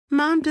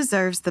Mom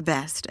deserves the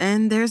best,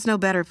 and there's no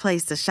better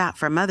place to shop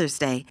for Mother's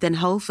Day than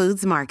Whole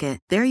Foods Market.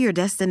 They're your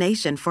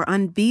destination for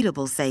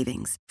unbeatable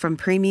savings, from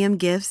premium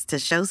gifts to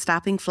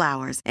show-stopping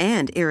flowers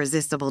and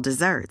irresistible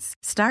desserts.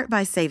 Start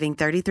by saving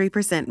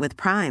 33% with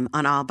Prime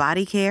on all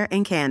body care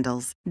and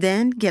candles.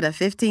 Then get a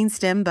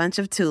 15-stem bunch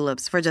of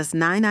tulips for just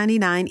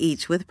 $9.99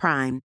 each with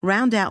Prime.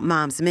 Round out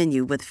Mom's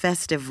menu with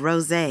festive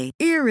rosé,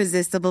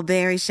 irresistible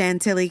berry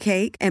chantilly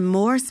cake, and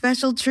more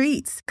special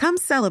treats. Come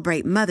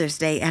celebrate Mother's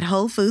Day at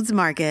Whole Foods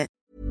Market.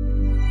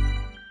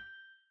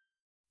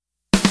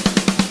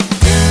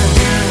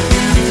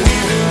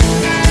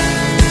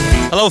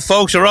 Hello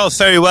folks, you're all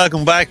very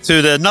welcome back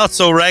to the not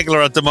so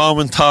regular at the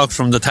moment talk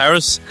from the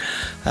terrace.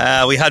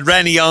 We had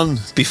Rennie on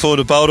before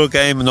the Bodo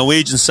game, a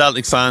Norwegian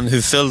Celtic fan who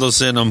filled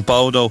us in on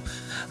Bodo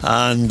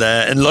and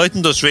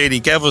enlightened us really,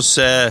 gave us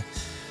I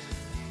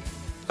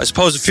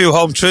suppose a few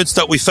home truths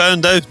that we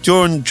found out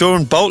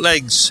during both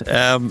legs,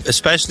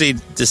 especially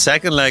the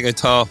second leg. I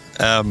thought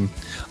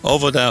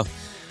over there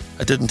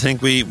I didn't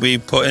think we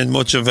put in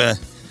much of a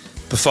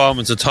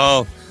performance at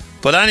all.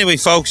 But anyway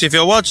folks, if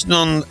you're watching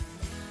on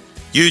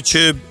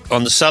YouTube,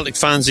 on the Celtic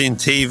Fanzine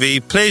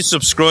TV, please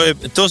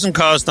subscribe. It doesn't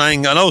cost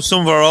anything. I know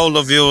some of our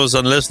older viewers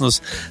and listeners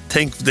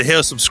think the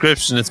Hill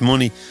subscription it's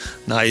money.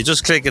 No, you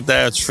just click it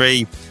there, it's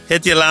free.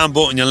 Hit the alarm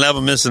button, you'll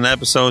never miss an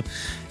episode.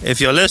 If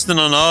you're listening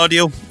on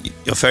audio,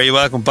 you're very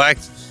welcome back.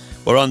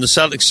 We're on the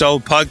Celtic Soul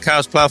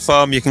podcast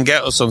platform. You can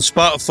get us on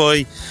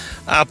Spotify,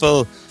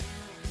 Apple,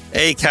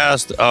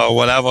 Acast, or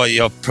whatever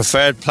your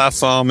preferred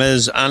platform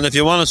is. And if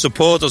you want to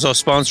support us or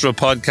sponsor a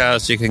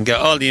podcast, you can get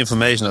all the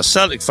information at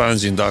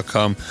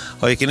CelticFanzine.com,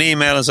 or you can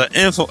email us at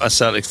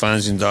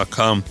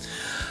info@CelticFanzine.com,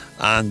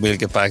 and we'll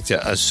get back to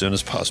you as soon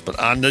as possible.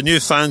 And the new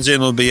fanzine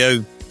will be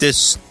out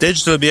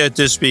digital will be out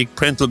this week,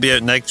 print will be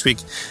out next week.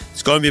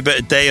 It's going to be about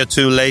a day or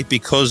two late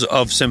because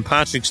of St.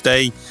 Patrick's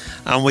Day,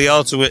 and we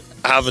also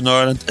have in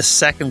Ireland a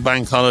second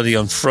bank holiday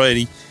on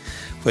Friday,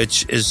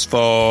 which is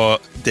for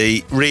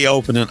the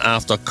reopening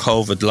after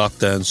COVID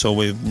lockdown. So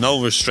we've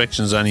no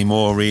restrictions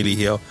anymore really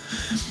here.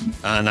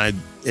 And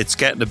it's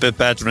getting a bit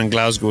better in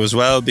Glasgow as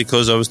well,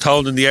 because I was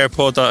told in the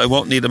airport that I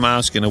won't need a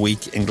mask in a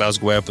week in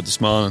Glasgow Airport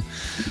this morning.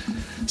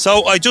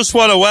 So I just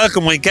want to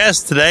welcome my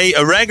guest today,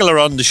 a regular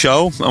on the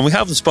show, and we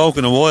haven't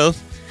spoken in a while.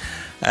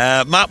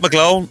 Matt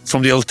McGlone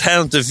from The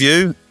Alternative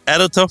View,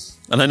 editor.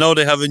 And I know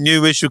they have a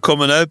new issue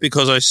coming out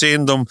because I've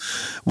seen them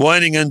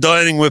whining and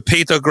dining with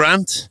Peter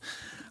Grant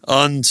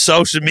on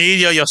social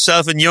media.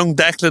 Yourself and young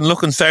Declan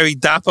looking very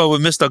dapper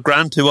with Mr.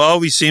 Grant, who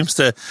always seems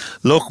to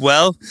look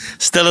well,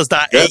 still has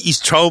that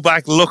 80s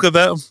throwback look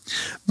about him.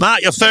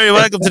 Matt, you're very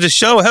welcome to the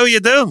show. How are you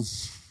doing?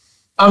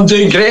 I'm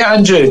doing great,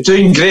 Andrew.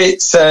 Doing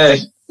great.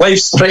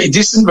 Life's pretty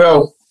decent,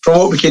 well, from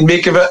what we can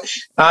make of it.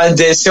 And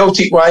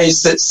Celtic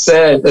wise, it's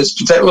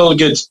particularly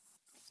good.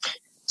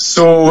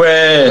 So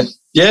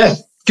yeah,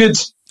 good.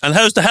 And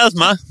how's the health,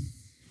 Matt?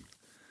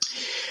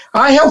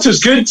 Health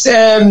is good.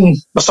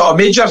 My sort of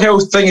major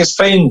health thing is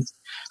fine.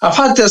 I've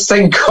had this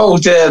thing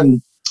called plantar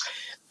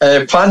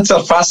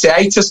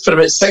fasciitis for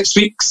about 6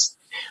 weeks,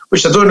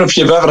 which I don't know if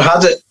you've ever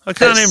had it. I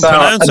can't even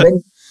pronounce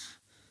it.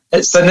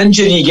 It's an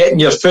injury you get in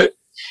your foot.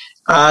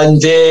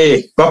 And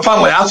well,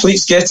 apparently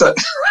athletes get it.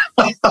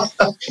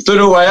 Don't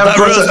know why I've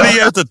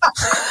got it.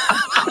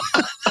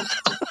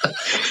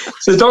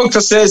 So the doctor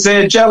says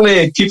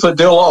generally people that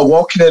do a lot of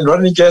walking and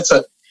running get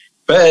it.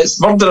 But it's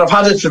murder. I've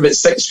had it for about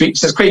 6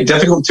 weeks. It's quite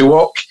difficult to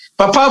walk.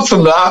 But apart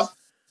from that,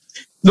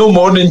 no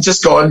mourning,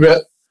 just got on with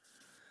it.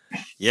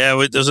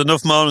 Yeah, there's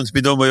enough mourning to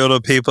be done by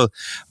other people.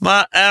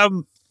 Matt, I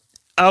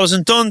was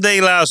in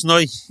Dundee last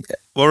night.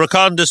 We're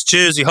recording this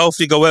Tuesday,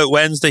 hopefully go out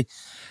Wednesday.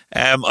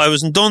 I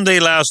was in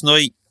Dundee last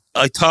night.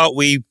 I thought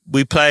we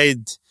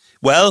played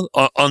well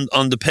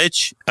on the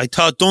pitch. I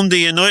thought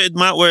Dundee United,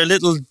 Matt, were a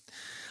little...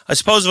 I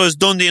suppose if I was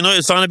Dundee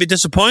United fan, I'd be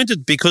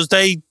disappointed because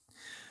they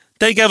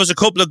gave us a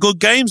couple of good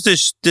games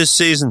this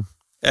season.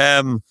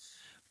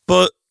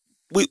 But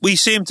we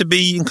seem to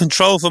be in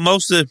control for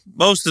most of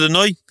the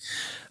night.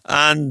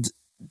 And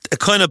it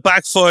kind of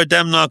backfired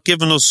them not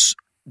giving us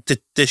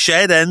the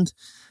shed end,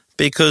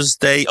 because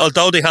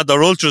although they had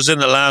their ultras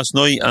in it last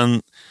night,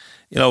 and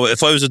you know,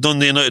 if I was a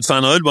Dundee United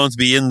fan, I'd want to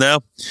be in there.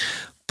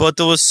 But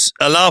there was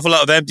an awful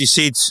lot of empty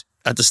seats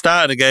at the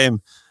start of the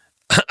game,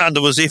 and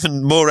there was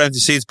even more empty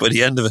seats by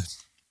the end of it.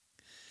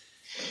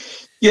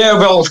 Yeah,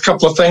 well, a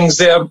couple of things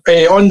there.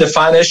 On the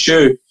fan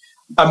issue,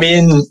 I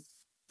mean,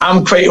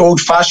 I'm quite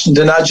old-fashioned,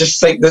 and I just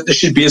think that there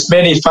should be as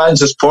many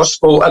fans as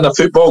possible in a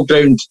football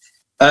ground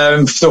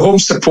for the home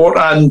support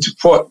and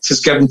what is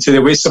given to the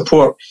away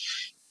support.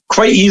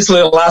 Quite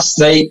easily last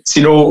night,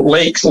 you know,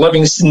 like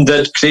Livingston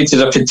did,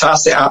 created a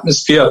fantastic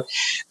atmosphere.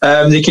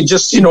 They could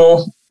just, you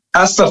know,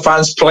 ask their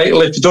fans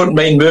politely if they don't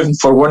mind moving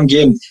for one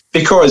game,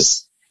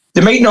 because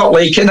they might not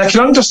like it. And I can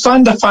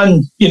understand a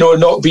fan, you know,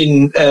 not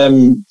being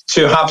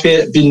too happy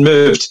at being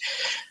moved.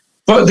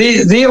 But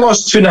they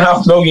lost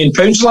 £2.5 million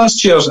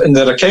last year in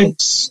their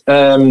accounts.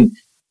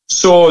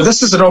 So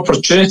this is an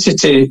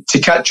opportunity to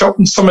catch up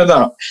on some of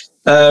that.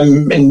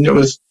 and it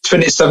was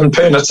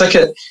 £27 a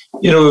ticket,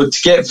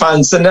 to get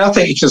fans in. I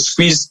think you could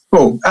squeeze.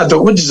 Well, I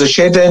don't. What does the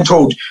shed end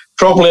hold?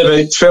 Probably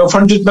about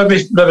 1,200,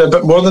 maybe a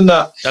bit more than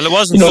that. Well, it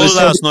wasn't full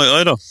last night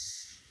either.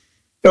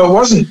 No, it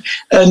wasn't.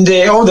 And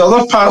all the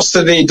other parts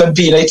of the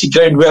Dundee United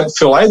ground weren't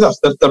full either.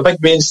 The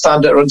big main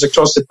stand that runs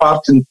across the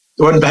park and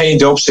the one behind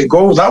the opposite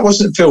goal, that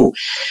wasn't full.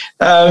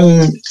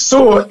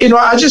 So,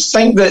 I just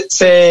think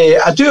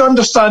that I do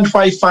understand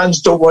why fans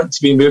don't want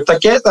to be moved. I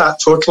get that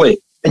totally.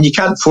 And you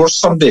can't force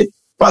somebody.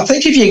 But I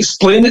think if you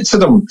explain it to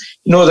them,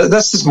 that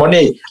this is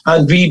money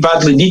and we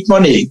badly need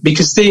money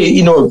because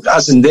they,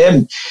 as in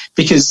them,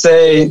 because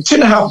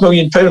 £2.5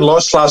 million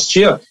lost last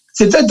year. If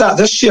they did that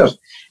this year,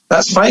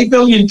 that's £5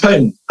 million.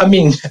 I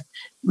mean,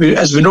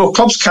 as we know,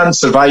 clubs can't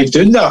survive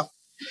doing that.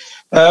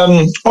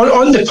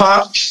 On the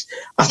park,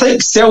 I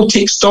think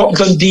Celtic stopped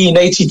Dundee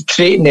United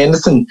creating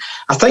anything.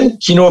 I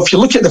think, if you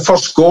look at the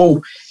first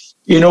goal,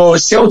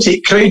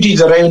 Celtic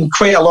crowded around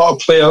quite a lot of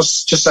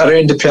players just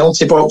around the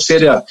penalty box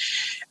area.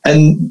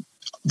 And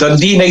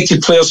Dundee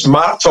United players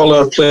marked all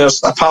our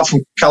players apart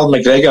from Callum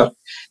McGregor.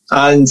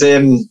 And,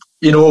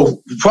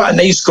 what a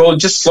nice goal,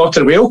 just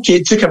slaughtered away. Okay,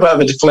 it took a bit of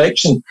a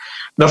deflection.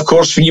 And of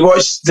course, when you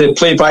watch the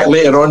playback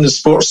later on in the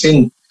sports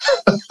scene,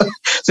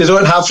 they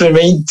don't have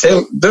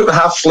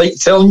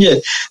telling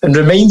you and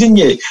reminding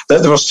you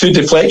that there was 2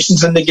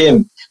 deflections in the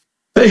game.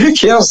 But who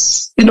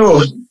cares?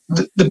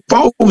 The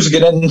ball was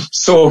getting in,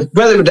 so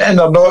whether it would in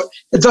or not,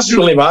 it doesn't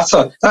really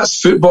matter. That's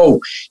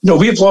football.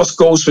 We've lost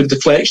goals with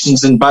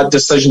deflections and bad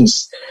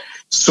decisions.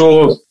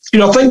 So,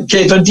 I think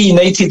Dundee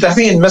United, I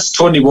think they missed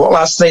Tony Watt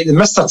last night. They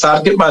missed a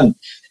target man.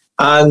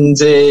 And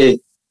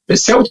but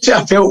Celtic,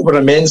 I felt, were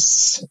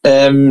immense.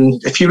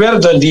 If you were a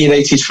Dundee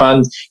United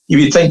fan, you'd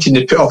be thinking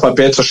they'd put up a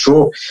better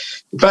show.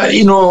 But,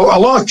 a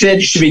lot of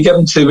credit should be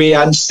given to the way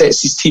Ange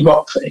sets his team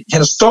up. It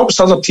kind of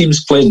stops other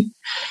teams playing.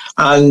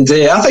 And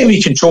I think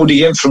we controlled the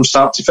game from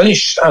start to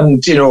finish.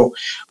 And,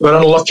 we're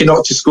unlucky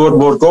not to score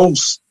more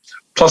goals.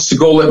 Plus the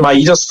goal that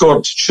Maeda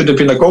scored should have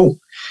been a goal.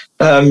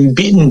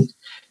 Beaton,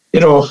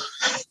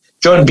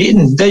 John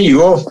Beaton, there you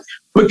go.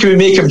 What can we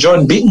make of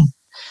John Beaton?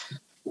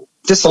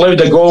 Disallowed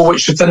a goal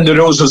which within the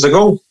rules was a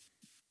goal.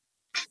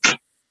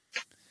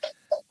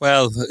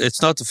 Well,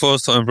 it's not the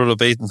first time Brother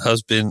Beaton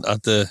has been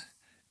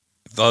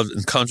involved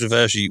in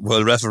controversy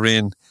while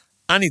refereeing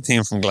any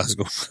team from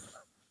Glasgow.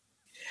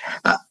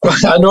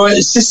 I know,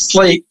 it's just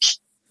like,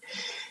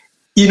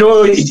 you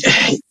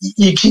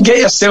can get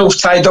yourself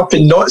tied up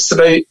in knots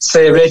about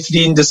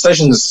refereeing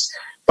decisions.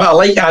 But I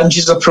like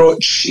Ange's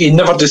approach. He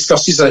never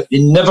discusses it.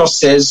 He never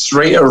says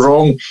right or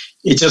wrong.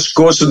 He just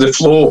goes with the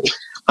flow.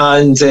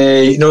 And,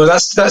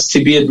 that's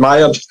to be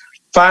admired.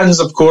 Fans,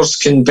 of course,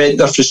 can vent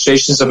their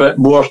frustrations a bit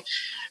more.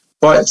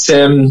 But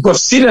we've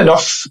seen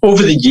enough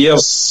over the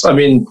years. I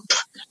mean,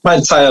 my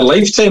entire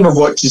lifetime of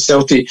watching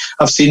Celtic,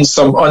 I've seen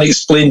some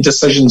unexplained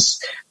decisions.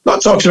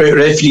 Not talking about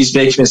referees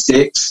making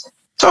mistakes.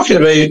 Talking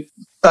about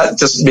that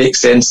doesn't make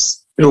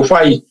sense.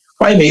 Why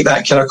make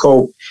that kind of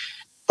call?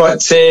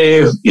 But,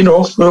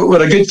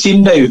 we're a good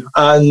team now.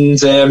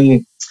 And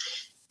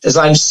as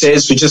Ange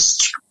says, we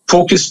just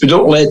focus. We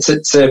don't let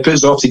it put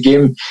us off the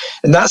game.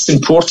 And that's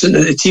important,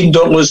 that the team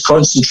don't lose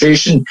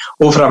concentration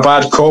over a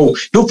bad call.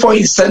 No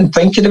point in sitting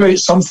thinking about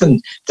something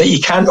that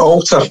you can't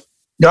alter.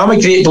 I'm a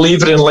great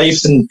believer in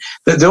life, and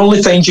that the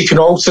only things you can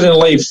alter in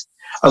life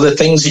are the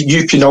things that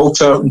you can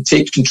alter and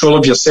take control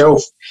of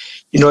yourself.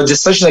 A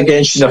decision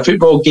against you in a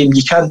football game,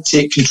 you can't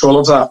take control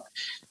of that.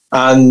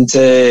 And,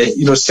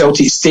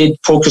 Celtic stayed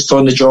focused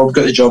on the job,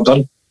 got the job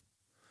done.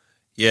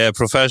 Yeah,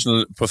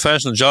 professional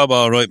job,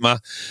 all right,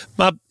 Matt.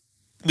 Matt,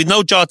 we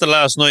know Jota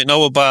last night,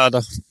 no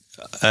Abada.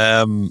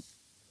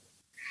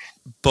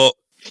 But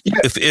yeah.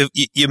 If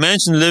you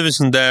mentioned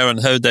Livingston there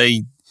and how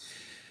they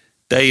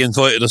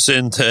invited us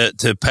in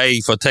to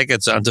pay for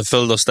tickets and to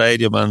fill the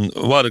stadium, and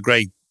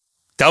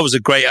that was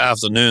a great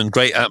afternoon,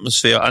 great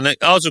atmosphere, and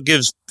it also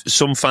gives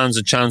some fans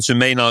a chance who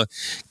may not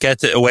get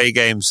to away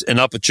games an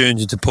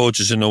opportunity to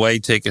purchase an away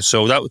ticket.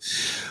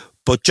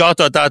 But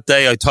Jota that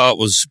day I thought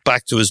was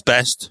back to his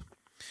best,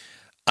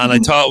 and I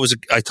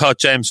thought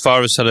James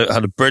Forrest had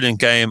a brilliant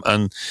game,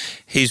 and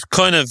he's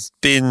kind of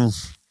been.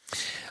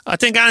 I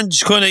think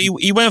Ange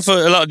he went for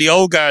a lot of the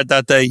old guard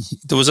that day.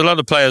 There was a lot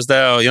of players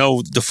there,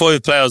 the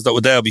 5 players that were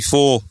there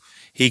before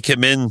he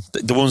came in,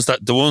 the ones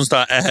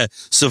that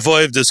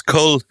survived his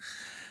cull.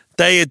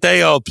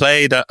 They all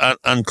played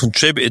and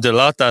contributed a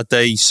lot that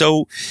day.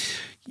 So,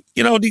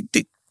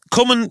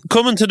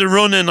 coming to the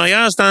run in, I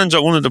asked Ange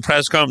at one of the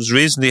press conferences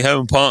recently how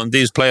important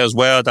these players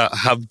were that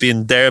have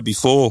been there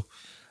before,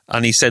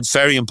 and he said a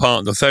very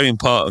important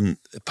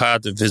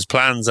part of his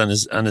plans and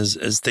his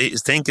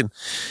thinking.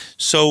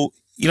 So,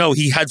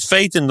 he had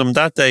faith in them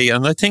that day,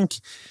 and I think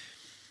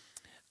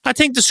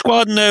the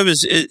squad now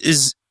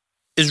is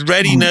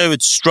ready now.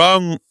 It's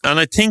strong, and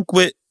I think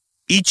with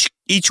each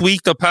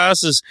week that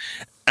passes,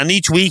 and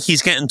each week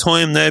he's getting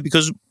time now,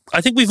 because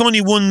I think we've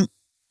only won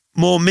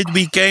more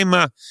midweek game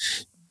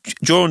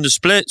during the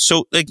split.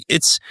 So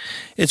it's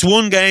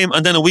one game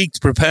and then a week to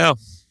prepare.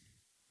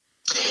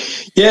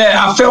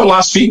 Yeah, I felt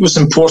last week was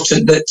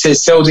important that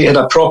Celtic had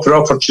a proper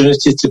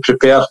opportunity to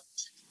prepare.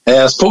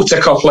 I spoke to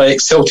a couple of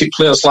ex-Celtic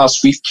players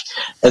last week,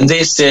 and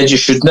they said you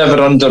should never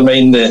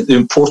undermine the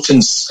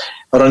importance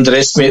or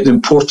underestimate the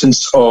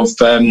importance of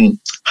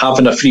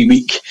having a free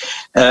week.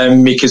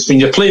 Because when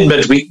you're playing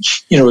midweek,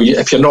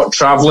 if you're not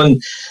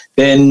travelling,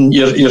 then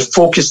you're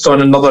focused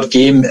on another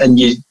game, and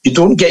you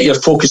don't get your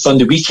focus on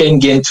the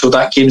weekend game until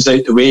that game's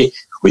out the way,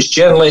 which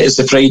generally is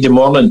the Friday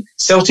morning.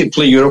 Celtic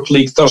play Europa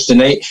League Thursday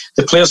night.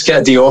 The players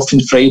get a day off on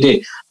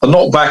Friday. They're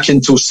not back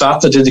until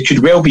Saturday. They could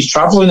well be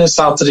travelling on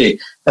Saturday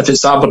if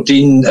it's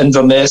Aberdeen,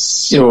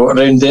 Inverness,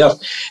 around there,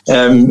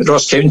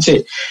 Ross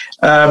County.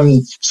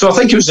 So I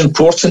think it was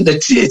important.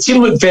 The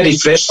team looked very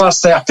fresh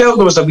last night. I felt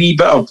there was a wee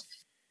bit of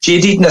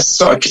jadedness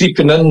sort of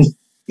creeping in,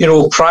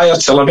 prior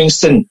to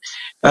Livingston.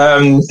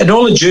 And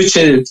only due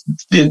to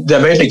the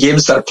amount of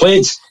games that are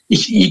played.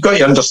 You got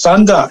to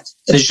understand that.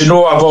 And as you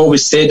know, I've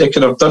always said I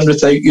could have done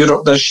without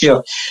Europe this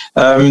year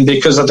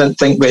because I didn't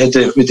think we had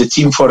the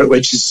team for it,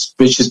 which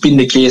has been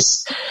the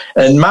case.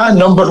 And my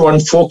number one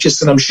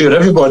focus, and I'm sure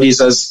everybody's,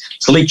 is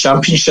the League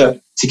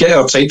Championship, to get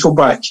our title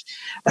back.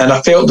 And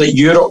I felt that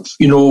Europe,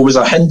 was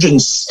a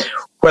hindrance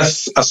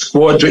with a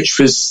squad which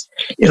was,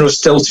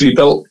 still to be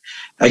built.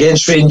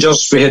 Against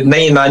Rangers, we had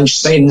 9 Ange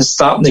signings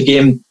starting the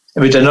game,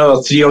 and we had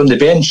another 3 on the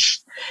bench.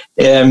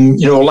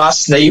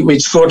 Last night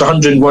we'd scored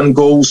 101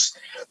 goals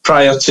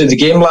prior to the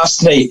game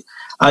last night,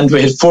 and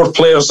we had 4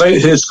 players out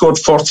who scored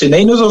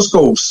 49 of those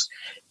goals: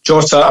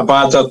 Jota,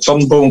 Abada,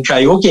 Turnbull and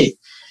Kyogo.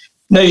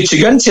 Now, to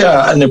go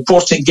into an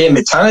important game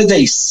at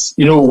Tannadice,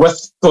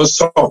 with those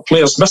sort of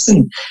players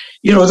missing,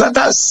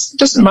 that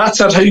doesn't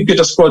matter how good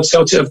a squad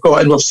Celtic have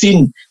got, and we've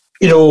seen,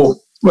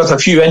 with a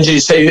few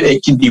injuries, how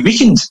it can be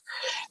weakened.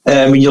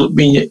 When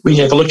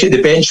you have a look at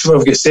the bench,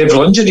 we've got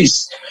several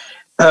injuries.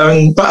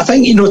 But I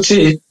think,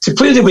 to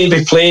play the way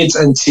we played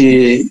and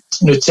to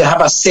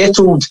have a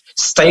settled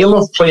style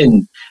of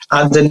playing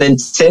and an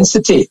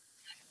intensity,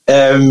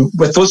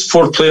 with those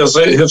 4 players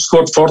out who have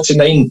scored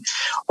 49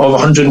 of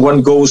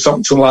 101 goals up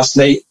until last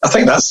night, I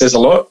think that says a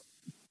lot.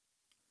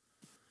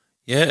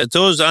 Yeah, it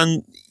does.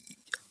 And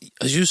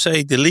as you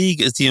say, the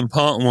league is the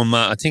important one,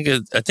 Matt. I think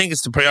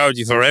it's the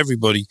priority for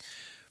everybody.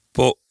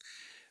 But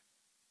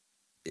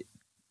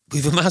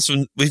we've a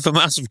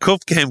massive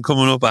cup game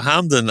coming up at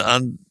Hampden,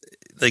 and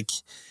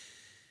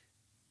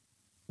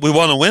we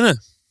want to win it.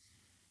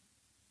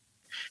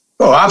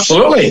 Oh,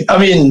 absolutely. I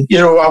mean,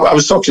 I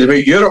was talking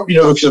about Europe,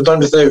 because I've done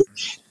without.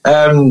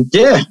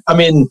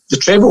 The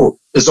treble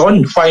is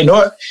on. Why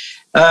not?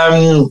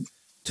 Too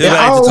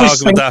early to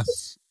talk about that.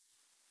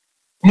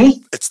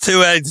 It's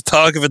too early to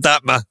talk about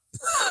that, man.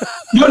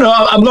 No,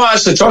 I'm not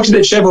actually talking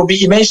about treble, but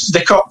you mentioned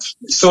the cup.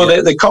 So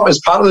the cup is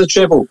part of the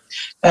treble.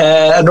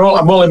 I'm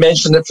only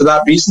mentioning it for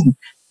that reason.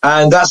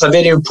 And that's a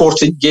very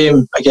important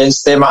game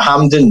against them at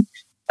Hampden.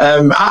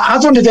 I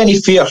don't have any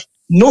fear,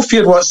 no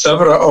fear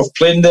whatsoever of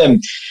playing them,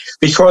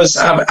 because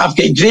I've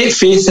got great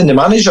faith in the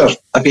manager.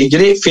 I've got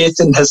great faith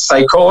in his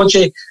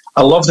psychology.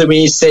 I love the way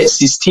he sets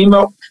his team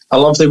up. I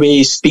love the way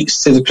he speaks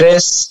to the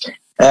press.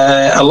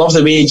 I love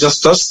the way he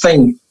just does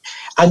things.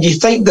 And you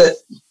think that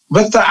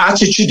with the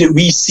attitude that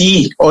we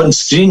see on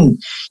screen,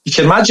 you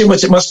can imagine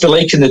what it must be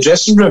like in the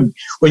dressing room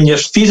when you're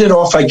feeding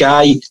off a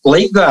guy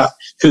like that,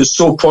 who's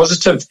so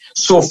positive,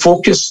 so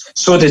focused,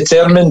 so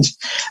determined,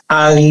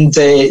 and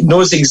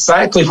knows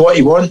exactly what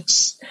he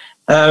wants.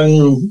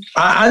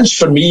 Ange,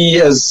 for me,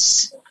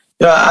 is...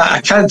 I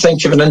can't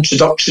think of an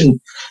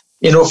introduction,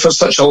 for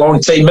such a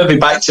long time, maybe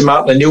back to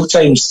Martin O'Neill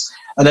times,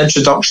 an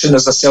introduction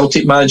as a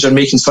Celtic manager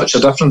making such a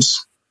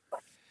difference.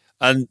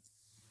 And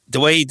the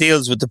way he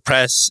deals with the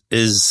press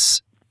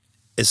is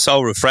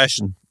so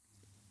refreshing.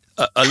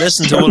 I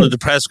listened to one of the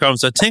press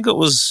conferences. I think it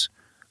was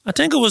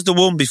the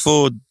one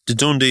before the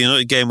Dundee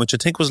United game, which I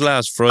think was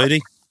last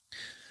Friday.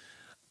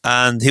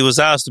 And he was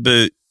asked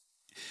about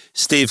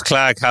Steve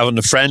Clarke having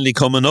a friendly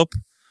coming up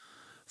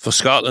for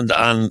Scotland,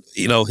 and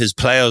his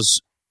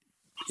players,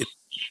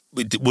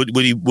 would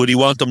he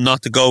want them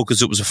not to go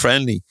because it was a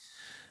friendly?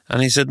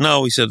 And he said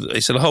no. He said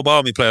I hope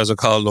all my players are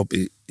called up.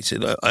 He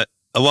said I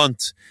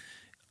want,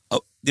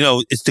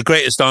 it's the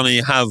greatest honour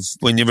you have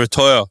when you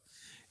retire.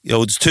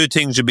 There's 2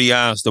 things you'll be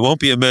asked. There won't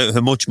be about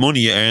how much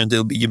money you earned.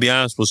 You'll be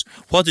asked was,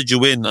 what did you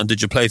win and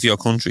did you play for your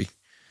country?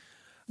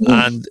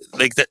 And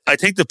I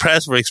think the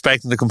press were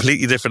expecting a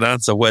completely different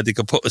answer, where they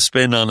could put a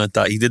spin on it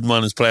that he didn't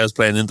want his players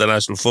playing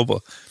international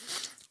football.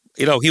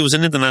 He was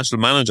an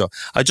international manager.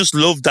 I just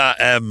loved that.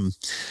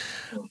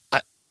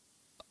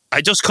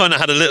 I just kind of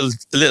had a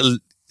little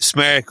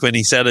smirk when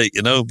he said it,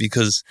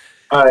 because...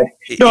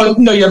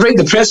 No, you're right.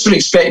 The press were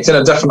expecting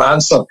a different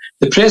answer.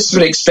 The press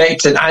were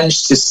expecting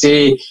Ange to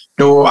say,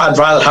 no, I'd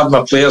rather have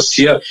my players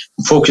here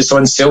and focus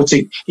on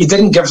Celtic. He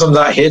didn't give them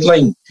that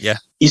headline. Yeah.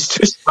 He's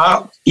too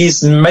smart.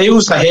 He's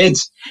miles ahead.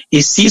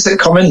 He sees it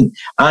coming,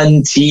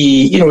 and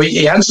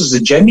he answers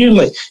it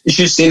genuinely. As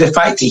you say, the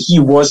fact that he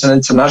was an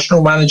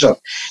international manager,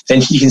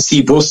 then he can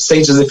see both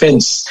sides of the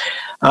fence.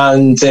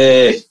 And,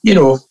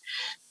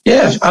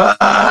 Yeah,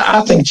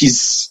 I think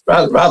he's.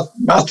 I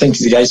think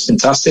the guy's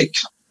fantastic.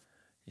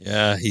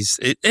 Yeah,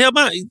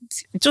 man.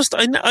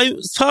 I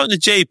was talking to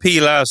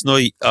JP last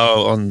night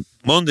on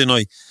Monday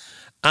night,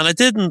 and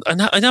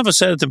I never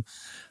said to him,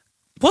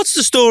 "What's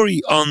the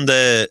story on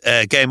the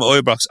game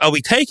at Ibrox? Are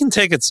we taking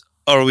tickets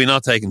or are we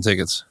not taking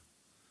tickets?"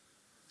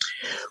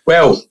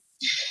 Well,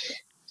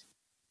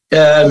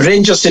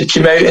 Rangers had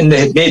come out and they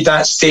had made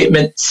that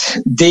statement.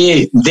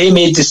 They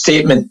made the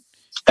statement.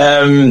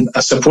 I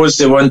suppose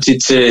they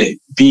wanted to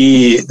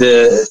be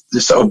the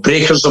sort of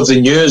breakers of the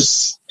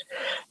news.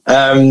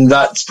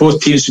 That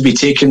both teams would be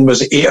taking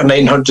was 800 or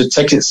 900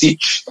 tickets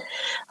each,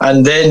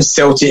 and then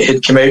Celtic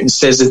had come out and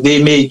says that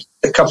they made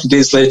a couple of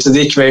days later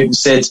they came out and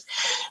said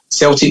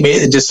Celtic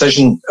made the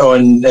decision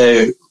on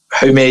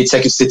how many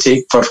tickets they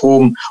take for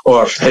home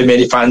or how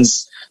many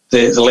fans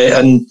they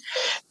let in.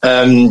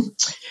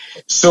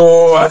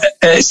 So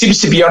it seems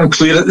to be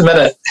unclear at the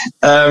minute.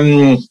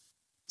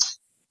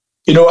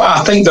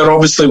 I think there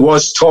obviously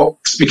was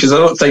talks, because I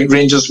don't think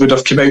Rangers would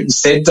have come out and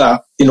said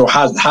that,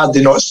 had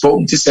they not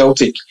spoken to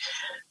Celtic.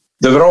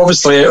 They were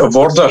obviously out of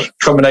order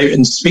coming out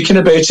and speaking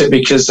about it,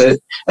 because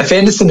if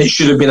anything, it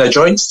should have been a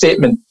joint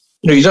statement.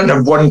 You don't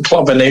have one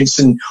club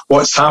announcing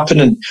what's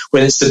happening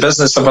when it's the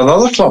business of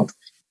another club.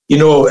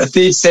 If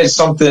they'd said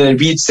something and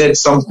we'd said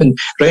something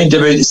round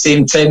about the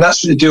same time,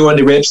 that's what they do on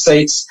the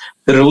websites.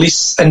 They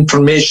release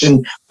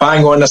information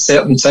bang on a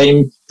certain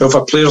time. If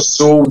a player's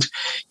sold,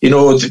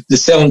 the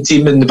selling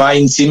team and the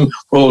buying team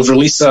will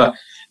release a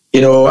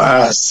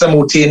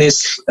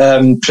simultaneous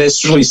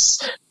press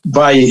release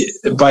by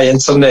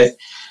internet.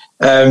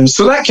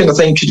 So that kind of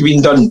thing could have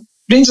been done.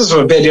 Rangers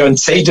were very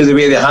on-side of the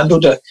way they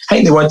handled it. I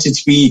think they wanted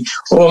to be,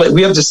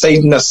 we're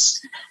deciding this.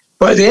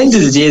 But at the end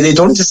of the day, they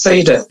don't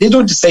decide it. They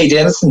don't decide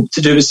anything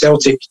to do with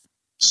Celtic.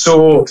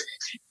 So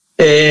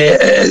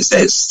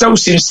it still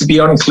seems to be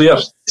unclear.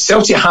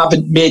 Celtic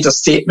haven't made a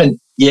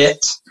statement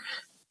yet,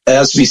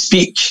 as we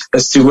speak,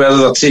 as to whether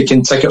they're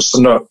taking tickets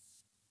or not.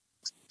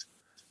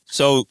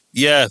 So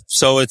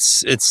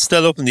it's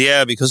still up in the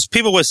air, because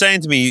people were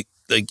saying to me,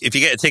 like, if you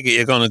get a ticket,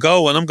 you're going to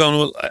go. And I'm going,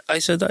 well, I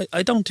said,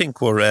 I don't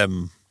think we're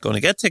going to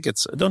get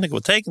tickets. I don't think we're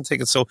taking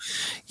tickets. So,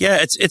 yeah,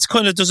 it's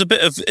kind of, there's a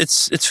bit of,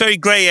 it's very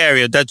grey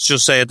area, let's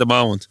just say, at the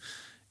moment.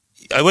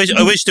 I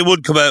wish they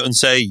would come out and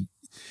say,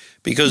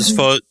 because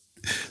for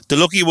the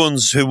lucky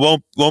ones who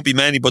won't be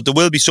many, but there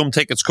will be some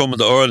tickets coming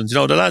to Ireland.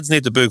 The lads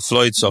need to book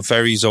flights or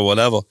ferries or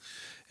whatever.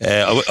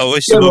 I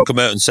wish they would come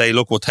out and say,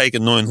 look, we're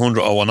taking 900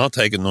 or we're not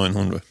taking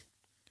 900.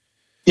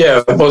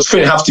 Yeah, well, it's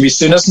going to have to be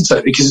soon, isn't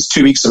it? Because it's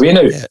 2 weeks away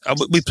now. Yeah.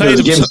 We played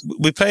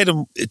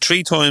them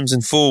 3 times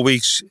in 4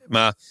 weeks,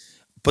 Matt.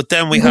 But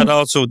then we had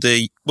also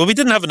we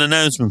didn't have an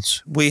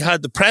announcement. We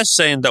had the press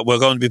saying that we're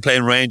going to be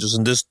playing Rangers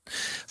in this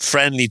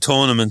friendly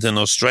tournament in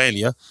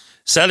Australia.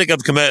 Celtic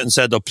have come out and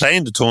said they're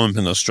playing the tournament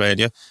in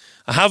Australia.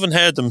 I haven't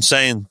heard them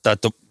saying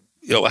that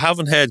I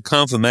haven't heard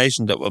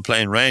confirmation that we're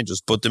playing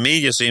Rangers, but the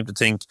media seem to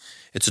think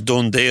it's a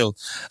done deal.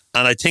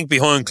 And I think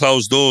behind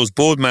closed doors,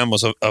 board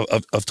members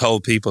have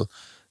told people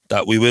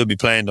that we will be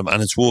playing them,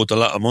 and it's worth a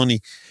lot of money.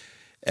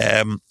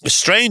 A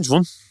strange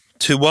one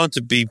to want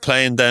to be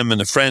playing them in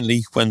a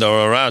friendly when they're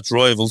our arch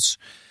rivals,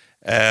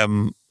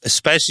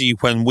 especially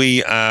when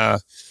we are...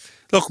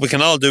 Look, we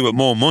can all do with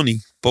more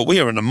money, but we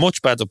are in a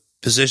much better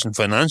position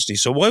financially,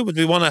 so why would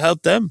we want to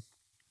help them?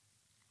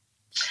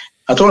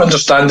 I don't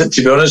understand it,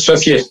 to be honest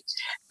with you.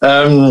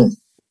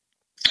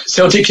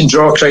 Celtic can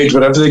draw a crowd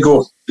wherever they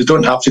go. They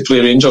don't have to play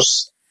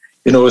Rangers.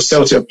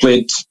 Celtic have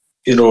played,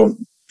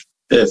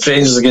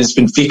 friends against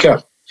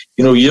Benfica,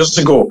 years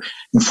ago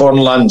in foreign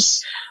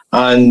lands.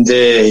 And,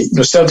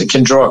 Celtic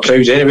can draw a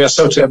crowd anywhere.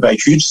 Celtic have a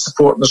huge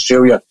support in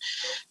Australia.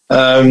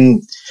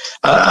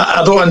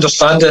 I don't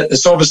understand it.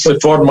 It's obviously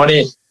for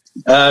money.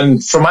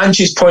 From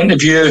Angie's point of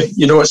view,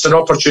 it's an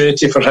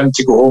opportunity for him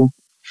to go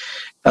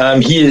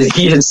home.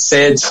 He has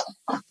said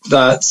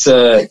that,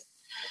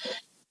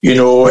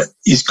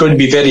 he's going to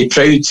be very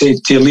proud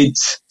to lead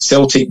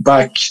Celtic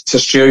back to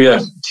Australia.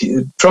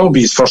 It'll probably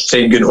be his first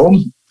time going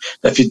home.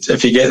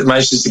 If he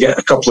manages to get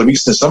a couple of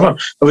weeks in the summer,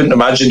 I wouldn't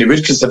imagine he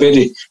would, because it's a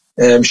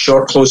very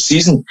short, close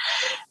season.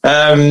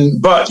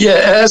 But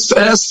yeah,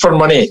 it is for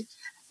money.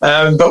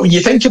 But when you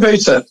think about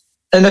it,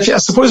 and I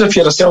suppose if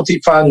you're a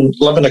Celtic fan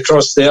living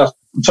across there,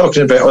 I'm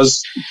talking about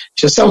us,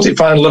 if you're a Celtic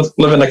fan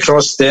living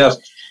across there,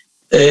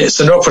 it's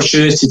an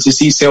opportunity to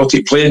see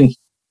Celtic playing.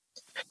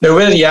 Now,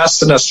 whether you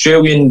ask an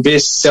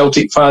Australian-based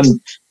Celtic fan, do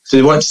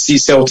they want to see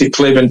Celtic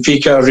play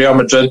Benfica, Real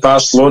Madrid,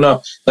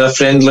 Barcelona in a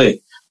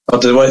friendly, or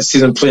do they want to see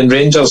them playing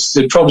Rangers?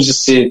 They'd probably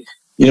just say,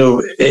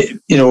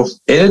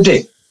 any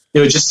day,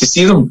 just to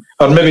see them.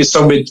 Or maybe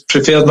some would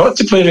prefer not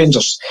to play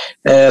Rangers.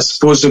 I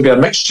suppose there'll be a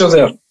mixture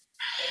there.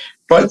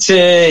 But,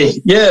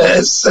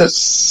 it's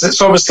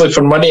obviously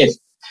for money.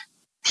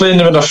 Playing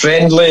them in a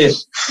friendly,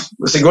 is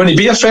it going to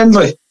be a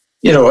friendly?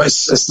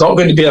 It's not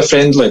going to be a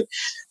friendly.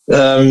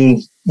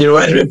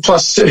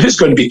 Plus, who's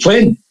going to be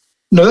playing?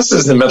 This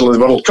is in the middle of the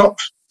World Cup.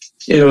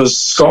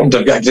 Scotland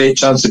have got a great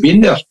chance of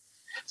being there.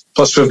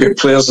 Plus, we've got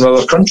players in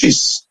other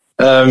countries.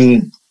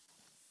 Who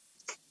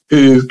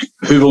who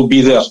will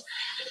be there.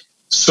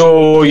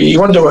 So you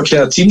wonder what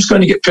kind of team's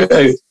going to get put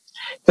out.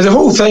 But the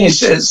whole thing is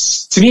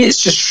to me,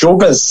 it's just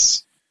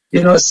showbiz.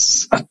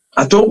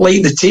 I don't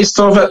like the taste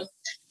of it.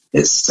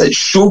 It's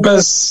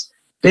showbiz.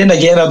 Then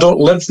again, I don't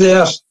live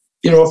there.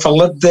 If I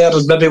lived there,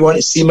 I'd maybe want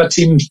to see my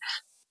team.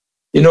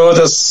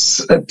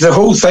 The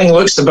whole thing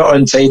looks a bit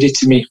untidy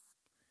to me.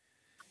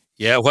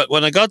 Yeah,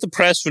 when I got the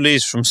press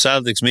release from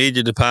Celtic's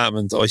media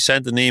department, I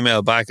sent an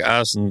email back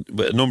asking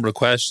a number of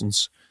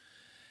questions,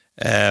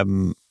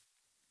 and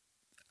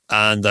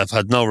I've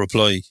had no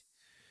reply.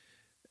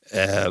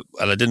 And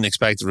I didn't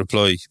expect a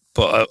reply,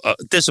 but I'm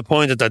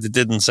disappointed that they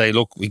didn't say,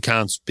 "Look, we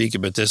can't speak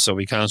about this, or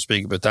we can't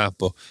speak about that."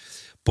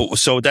 But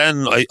so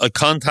then I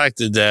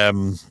contacted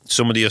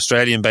some of the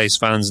Australian-based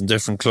fans in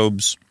different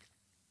clubs.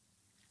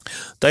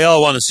 They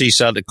all want to see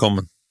Celtic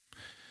coming.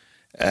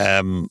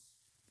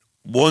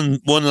 One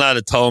lad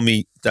had told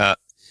me that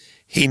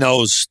he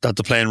knows that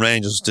they're playing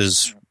Rangers.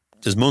 There's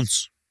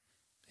months.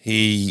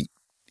 He's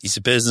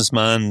a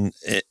businessman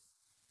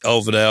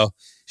over there.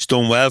 He's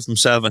done well for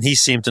himself, and he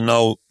seemed to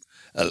know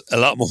a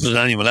lot more than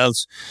anyone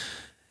else.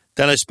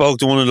 Then I spoke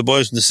to one of the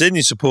boys from the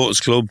Sydney Supporters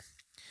Club,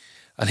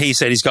 and he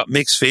said he's got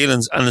mixed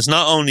feelings, and it's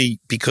not only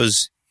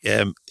because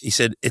he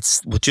said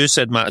it's what you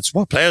said, Matt. It's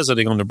what players are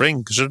they going to bring?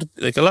 Because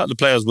like a lot of the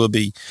players will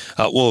be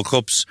at World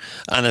Cups,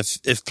 and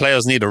if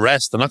players need a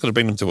rest, they're not going to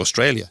bring them to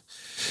Australia.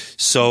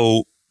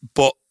 So,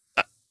 but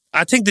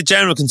I think the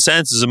general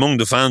consensus among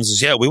the fans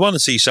is, we want to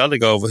see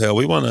Celtic over here.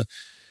 We want to,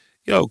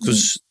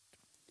 because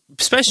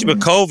especially with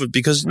COVID,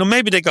 because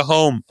maybe they go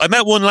home. I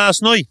met one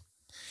last night.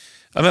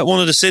 I met one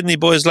of the Sydney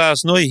boys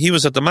last night. He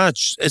was at the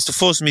match. It's the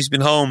first time he's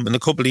been home in a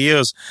couple of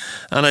years,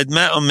 and I'd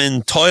met him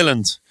in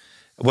Thailand.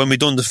 When we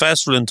done the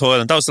festival in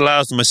Thailand, that was the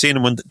last time I seen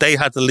him when they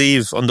had to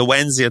leave on the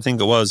Wednesday, I think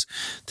it was,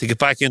 to get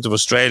back into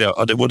Australia,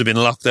 or they would have been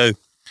locked out.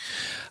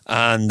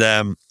 And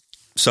they're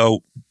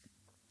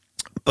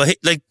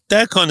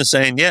kind of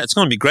saying, it's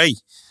going to be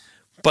great,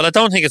 but I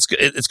don't think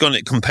it's going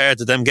to compare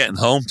to them getting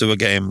Mm-hmm. home to a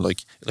game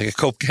like a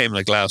cup game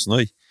like last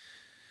night.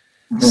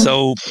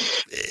 So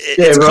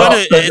it's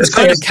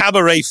kind of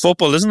cabaret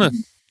football, isn't it?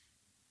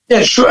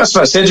 Yeah, sure. That's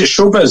what I said. It's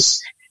showbiz.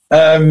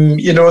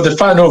 The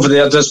fan over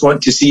there does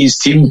want to see his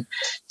team,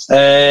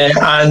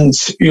 and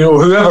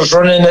whoever's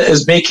running it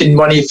is making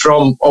money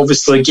from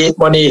obviously gate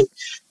money.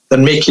 They're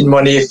making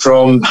money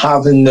from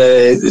having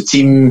the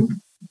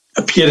team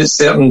appear at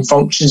certain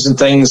functions and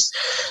things,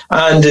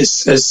 and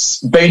it's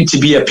bound to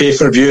be a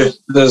pay-per-view.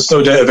 There's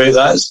no doubt about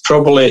that. It's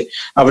probably,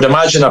 I would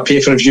imagine, a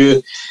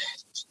pay-per-view.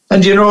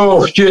 And you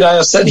and I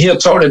are sitting here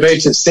talking about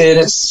it, saying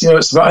it's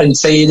it's a bit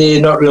untidy,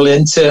 not really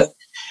into it.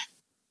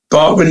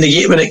 But when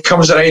it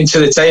comes around to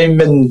the time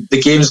and the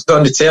game's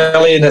on the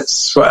telly and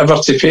it's whatever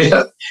to pay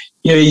it,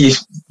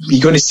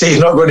 you're going to say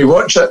you're not going to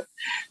watch it.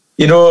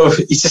 You got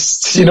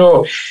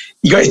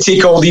to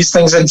take all these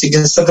things into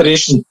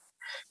consideration.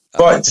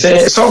 But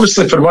it's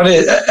obviously for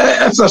money.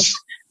 If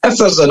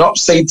there's an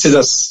upside to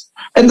this,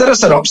 and there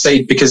is an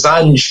upside because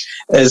Ange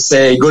is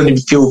going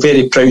to feel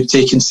very proud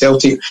taking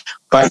Celtic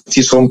back to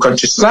his home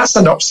country. So that's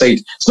an upside.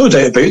 There's no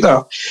doubt about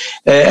that.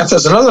 If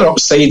there's another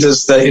upside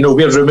is that,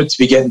 we're rumoured to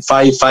be getting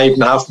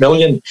 5.5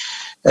 million,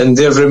 and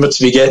they're rumoured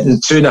to be getting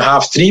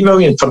 2.5, 3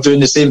 million for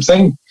doing the same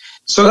thing.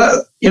 So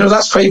that,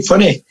 that's quite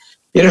funny.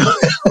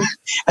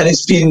 And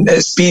it's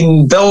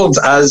been billed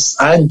as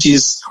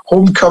Ange's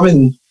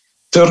homecoming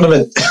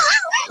tournament.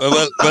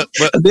 Well,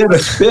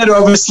 they're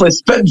obviously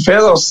spitting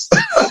feathers.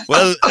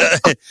 Well,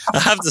 I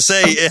have to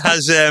say it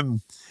has.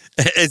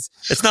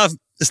 It's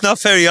not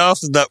very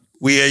often that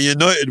we are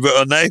united with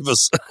our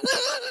neighbours,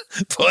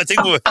 but I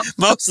think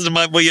most of them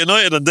we're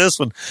united on this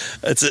one.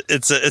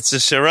 It's a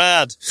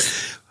charade.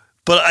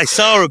 But I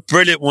saw a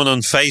brilliant one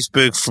on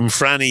Facebook from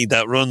Franny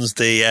that runs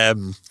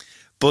the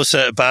bus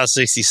at Bar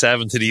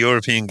 67 to the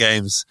European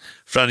Games.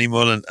 Franny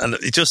Mullen, and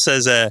it just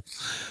says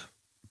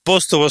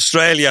bus to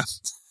Australia.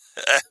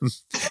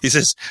 He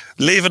says,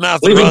 leaving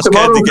after the Ross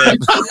County game.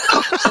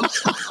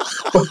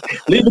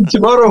 Leaving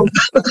tomorrow.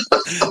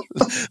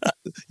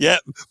 Yeah,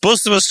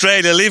 bus to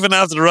Australia, leaving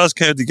after the Ross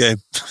County game.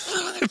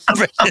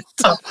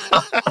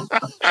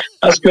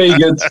 That's quite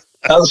good.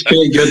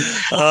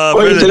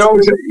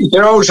 You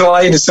can always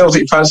rely on the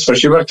Celtic fans for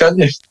humour, can't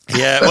you?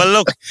 Yeah, well,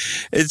 look,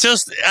 it's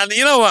just, and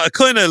you know what, I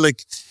kind of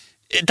like,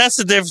 that's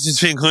the difference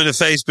between kind of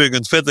Facebook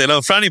and Twitter.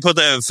 Franny put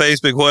that on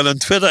Facebook, while on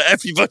Twitter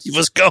everybody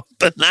was going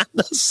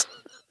bananas.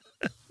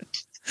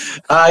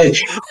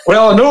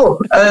 Well, no.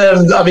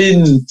 I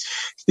mean,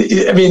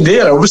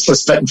 they're obviously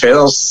spitting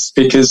feathers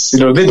because they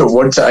don't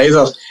want it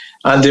either.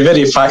 And the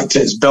very fact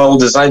that it's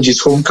billed as Angie's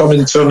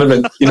homecoming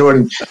tournament,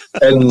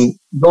 and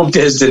nobody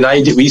has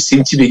denied that we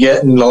seem to be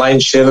getting the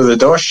lion's share of the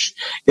dosh,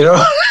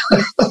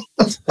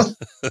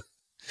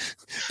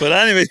 But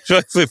anyway,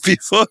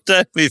 before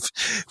that,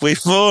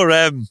 we've more.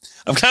 I'm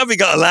glad we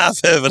got a laugh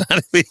out of it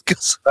anyway.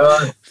 Cause,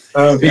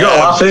 we got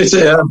a laugh out of it,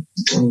 yeah.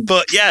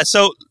 But yeah,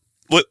 so.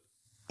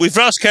 We've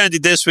Ross County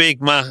this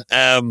week, Matt.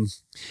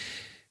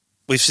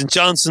 We've St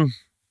Johnson,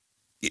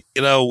 we've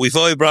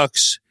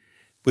Ibrox,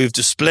 we've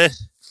the Split.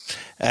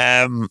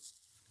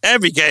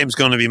 every game's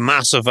going to be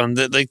massive, and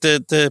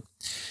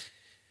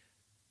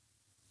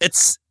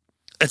it's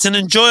an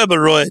enjoyable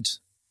ride.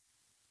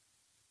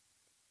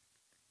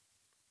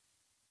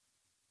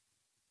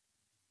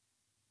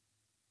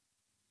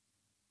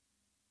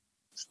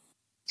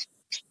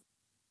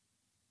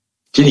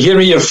 Can you hear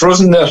me? You're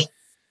frozen there.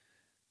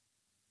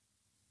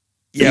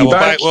 Yeah,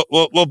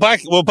 we're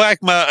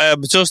back,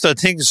 Matt. Just I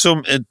think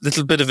a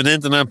little bit of an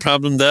internet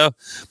problem there,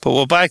 but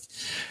we're back.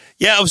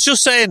 Yeah, I was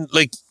just saying,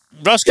 like,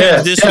 Ross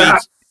County this week.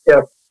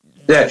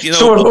 Yeah.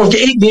 So we've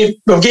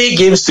got 8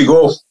 games to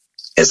go.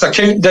 It's a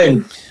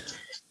countdown.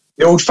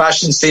 The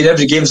old-fashioned saying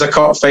every game's a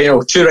quarter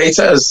final. Too right it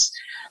is.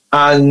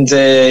 And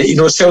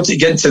Celtic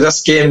get into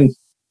this game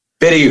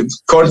very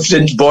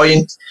confident,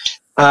 buoyant.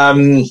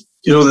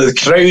 The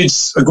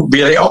crowds will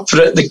be right up for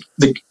it.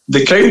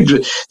 The crowd,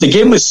 the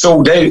game was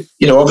sold out.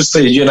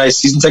 Obviously you and I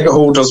season ticket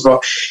holders,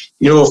 but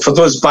for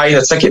those buying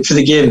a ticket for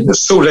the game, it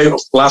was sold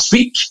out last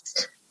week.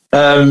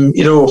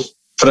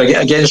 For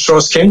against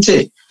Ross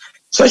County.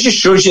 So it just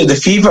shows you the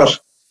fever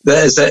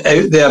that is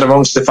out there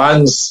amongst the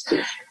fans.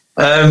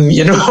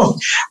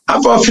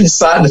 I've often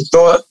sat and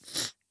thought,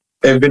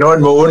 I've been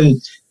on my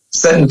own,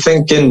 sitting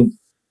thinking,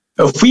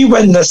 if we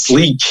win this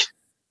league,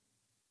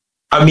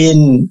 I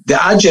mean,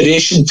 the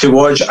adulation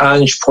towards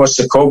Ange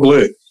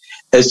Postecoglou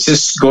is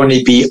just going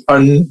to be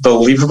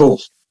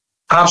unbelievable.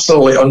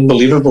 Absolutely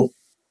unbelievable.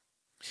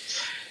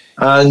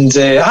 And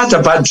I had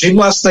a bad dream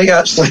last night,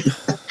 actually.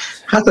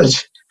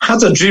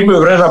 had a dream we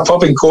were in a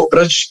pub in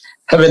Coatbridge,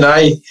 him and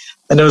I,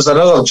 and there was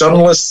another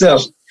journalist there.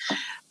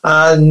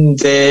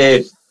 And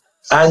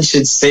Ange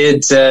had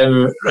said,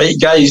 right,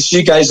 guys,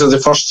 you guys are the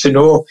first to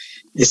know.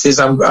 He says,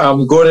 I'm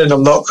going and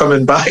I'm not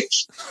coming back.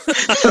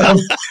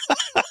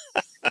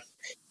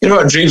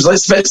 Our dreams,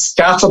 let's a bit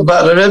scattered,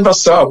 but I remember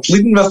sort of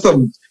pleading with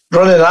them,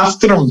 running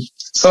after them.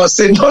 So I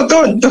said, no,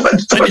 don't.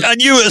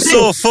 And you were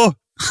so full.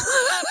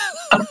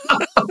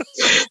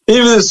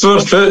 Even the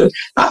sore foot.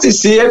 I have to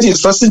say,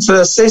 everyone's listening to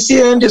this. Say,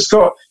 everyone's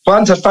got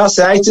plantar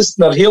fasciitis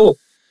in their heel.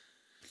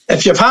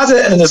 If you've had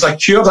it and there's a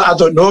cure that I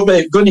don't know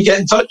about, go and get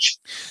in touch.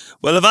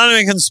 Well, if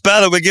anyone can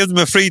spell it, we'll give them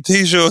a free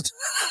T-shirt.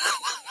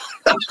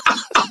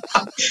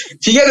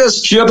 If you get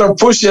this cured, I'll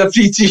post you a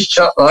free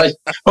T-shirt, right?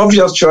 Of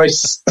your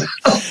choice.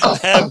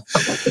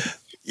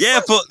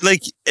 Yeah, but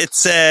like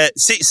it's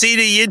see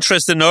the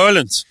interest in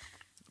Ireland.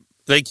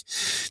 Like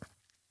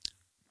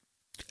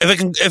if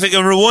I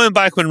can rewind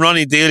back when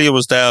Ronnie Delia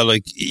was there,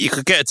 like you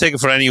could get a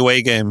ticket for any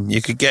away game.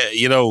 You could get,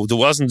 there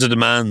wasn't a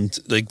demand.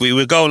 Like we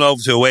were going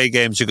over to away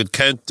games, you could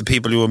count the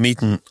people who were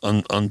meeting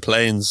on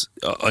planes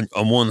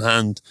on one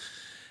hand.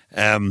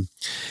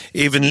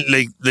 Even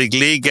like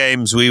league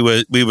games, we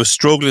were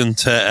struggling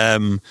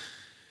to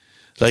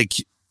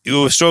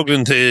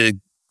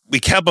we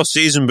kept our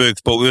season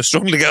books, but we were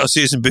struggling to get our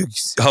season book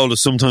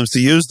holders sometimes to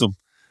use them.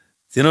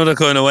 That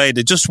kind of way.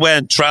 They just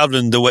weren't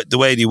travelling the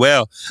way they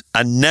were.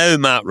 And now,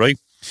 Matt, right?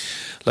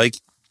 Like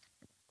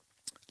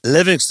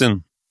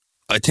Livingston,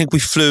 I think we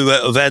flew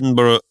out of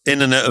Edinburgh,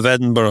 in and out of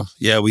Edinburgh.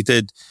 Yeah, we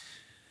did.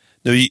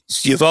 Now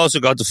you've also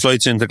got the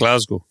flights into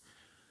Glasgow.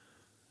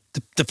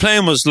 The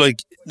plane was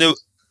like the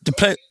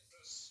plane.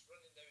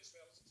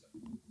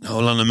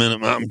 Hold on a minute,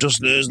 Matt. I'm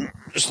just losing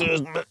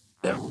a bit.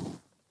 Yeah.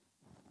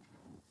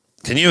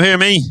 Can you hear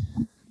me?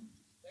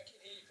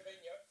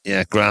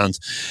 Yeah, grand.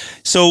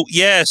 So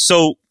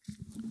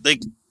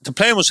like the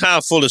plane was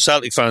half full of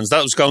Celtic fans.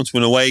 That was going to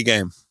an away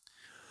game.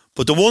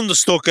 But the one that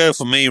stuck out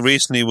for me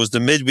recently was the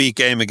midweek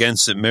game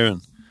against St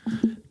Mirren.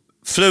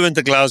 Flew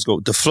into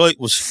Glasgow.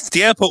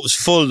 The airport was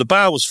full. The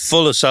bar was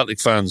full of Celtic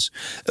fans.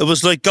 It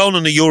was like going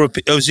on it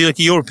was like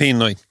a European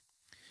night,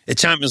 a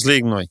Champions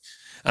League night,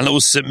 and it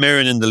was St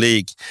Mirren in the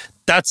league.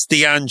 That's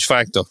the Ange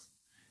factor.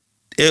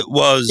 It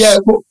was.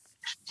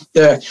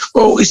 Yeah.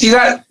 Well, you see,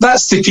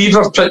 that's the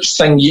fever pitch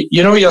thing.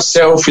 You know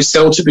yourself, with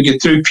Celtic, we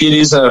get through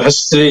periods in our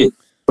history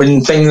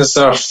when things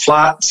are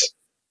flat.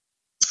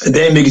 And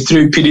then we get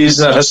through periods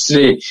in our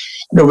history,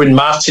 when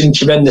Martin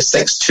came in the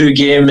 6-2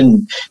 game,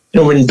 and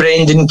when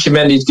Brendan came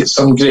in, he'd get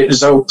some great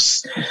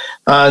results.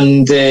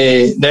 And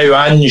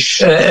now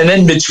Ange, and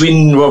in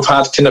between we've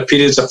had kind of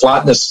periods of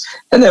flatness.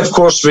 And then of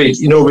course we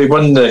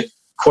won the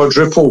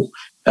quadruple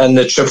and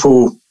the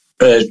triple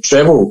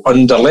treble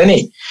under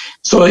Lenny.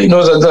 So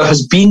there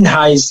has been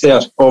highs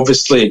there,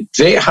 obviously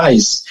great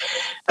highs.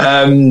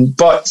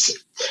 But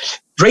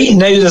right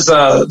now there's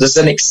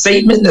an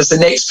excitement, there's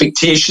an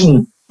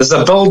expectation. There's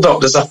a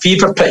build-up, there's a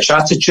fever pitch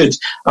attitude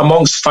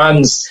amongst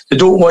fans. They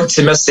don't want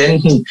to miss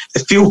anything.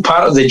 They feel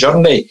part of the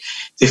journey.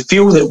 They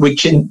feel that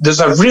there's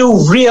a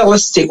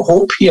realistic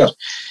hope here,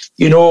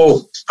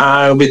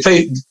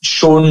 without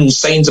showing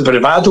signs of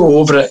bravado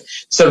over it.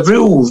 It's a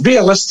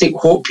realistic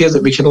hope here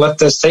that we can lift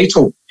this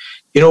title.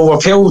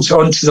 We've held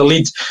on to the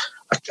lead.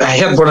 I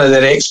heard one of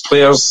their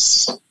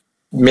ex-players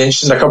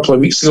mentioned a couple of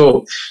weeks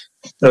ago,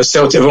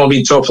 Celtic have only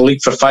been top of the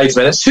league for 5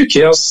 minutes. Who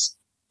cares?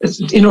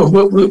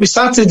 We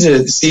started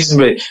the season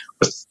with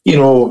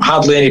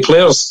hardly any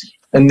players.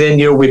 And then,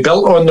 we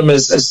built on them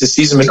as the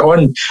season went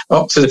on,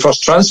 up to the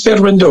first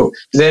transfer window.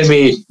 And then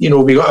we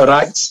got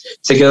our act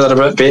together a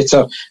bit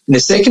better in the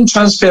second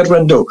transfer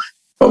window.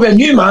 But with a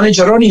new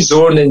manager on his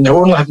own and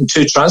only having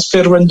 2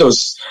 transfer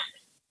windows,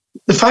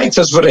 the fact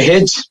is we're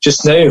ahead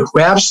just now.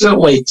 We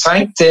absolutely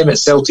tanked them at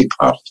Celtic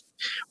Park.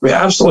 We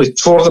absolutely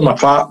tore them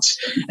apart,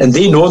 and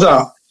they know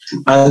that.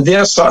 And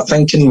they're sort of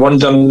thinking,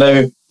 wondering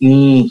now,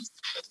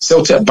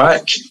 Celtic are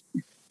back.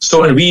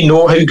 So, and we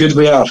know how good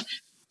we are.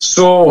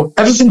 So,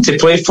 everything to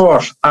play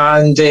for.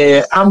 And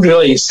I'm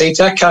really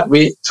excited. I can't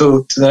wait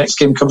till the next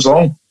game comes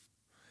along.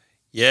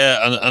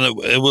 Yeah, and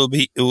it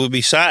will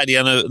be Saturday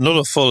and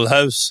another full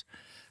house.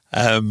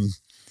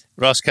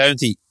 Ross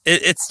County.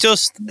 It's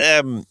just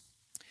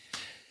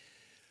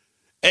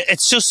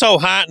so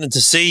heartening to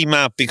see,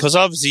 Matt, because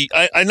obviously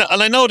I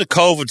know the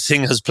COVID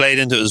thing has played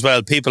into it as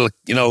well. People,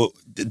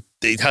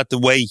 they had to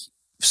wait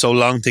so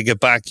long to get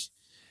back,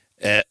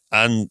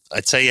 and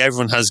I'd say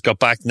everyone has got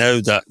back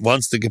now that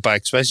wants to get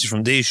back, especially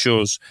from these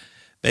shows,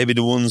 maybe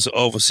the ones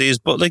overseas.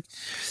 But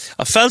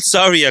I felt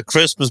sorry at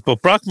Christmas,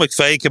 but Brock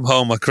McVeigh came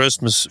home at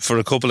Christmas for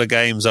a couple of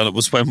games, and it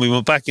was when we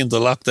went back into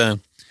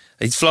lockdown.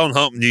 He'd flown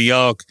home to New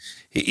York.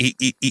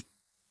 He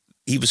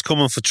was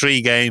coming for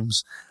 3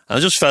 games. And I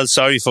just felt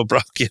sorry for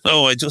Brock,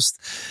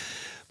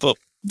 but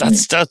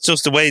that's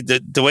just the way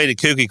the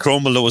cookie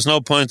crumbled. There was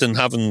no point in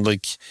having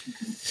it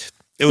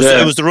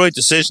was the right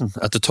decision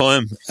at the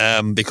time,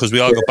 because we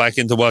all got back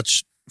into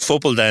watch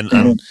football then,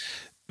 and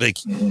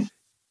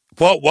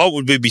what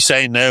would we be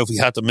saying now if we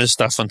had to miss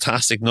that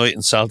fantastic night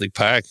in Celtic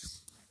Park,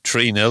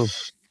 3-0?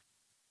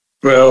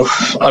 Well,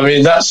 I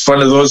mean, that's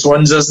one of those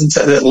ones, isn't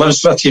it, that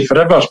lives with you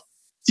forever.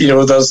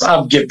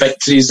 I've got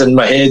victories in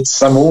my head.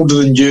 I'm older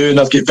than you, and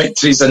I've got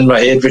victories in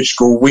my head which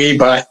go way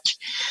back.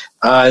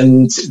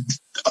 And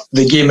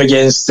the game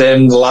against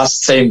them the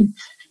last time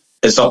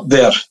is up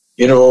there.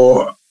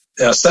 I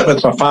sit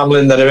with my family,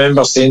 and I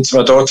remember saying to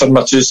my daughter and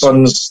my 2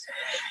 sons,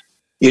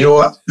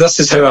 this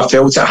is how I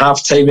felt at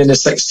half-time in the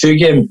 6-2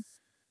 game.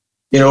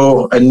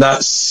 And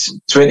that's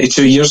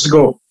 22 years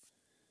ago.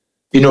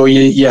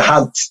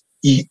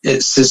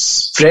 It's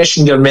as fresh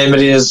in your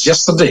memory as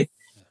yesterday,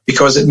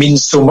 because it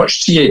means so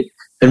much to you.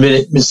 And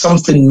when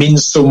something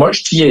means so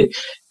much to you,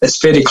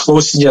 it's very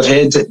close in your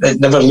head. It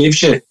never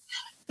leaves you.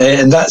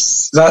 And that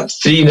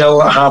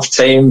 3-0 at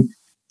half-time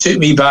took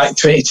me back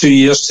 22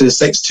 years to the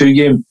 6-2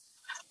 game.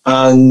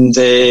 And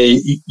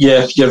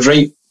you're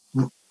right.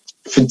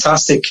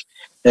 Fantastic.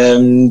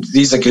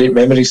 These are great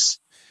memories.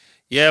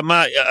 Yeah,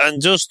 Matt,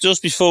 and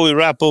just before we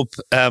wrap up,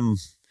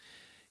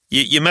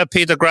 you met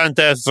Peter Grant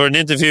there for an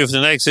interview for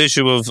the next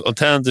issue of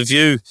Alternative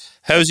View.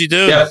 How's he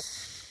doing? Yeah.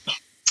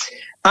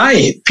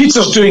 Aye,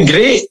 Peter's doing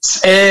great.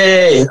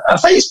 I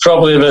think he's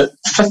probably about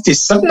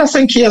 57, I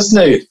think he is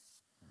now.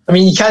 I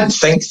mean, you can't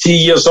think 3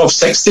 years off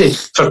 60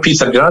 for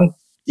Peter Grant.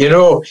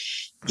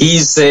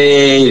 He's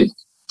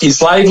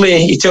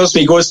lively. He tells me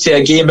he goes to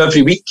a game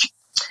every week.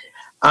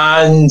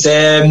 And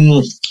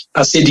I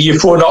say, do you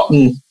phone up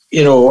and,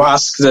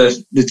 ask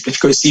if you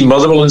got to see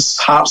Motherwell's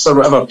Hearts or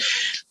whatever,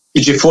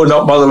 did you phone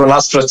up Motherwell and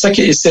ask for a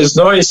ticket? He says,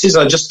 no. He says,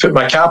 I just put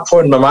my cap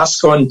on, my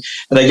mask on,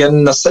 and I get in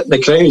and I sit in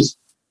the crowd.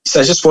 He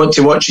says, I just want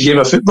to watch a game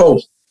of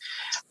football.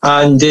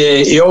 And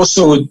he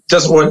also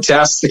doesn't want to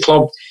ask the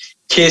club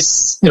in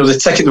case, the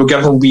ticket they'll give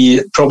him will be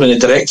probably in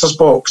the director's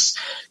box.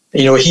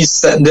 He's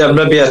sitting there,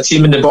 maybe a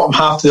team in the bottom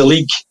half of the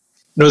league.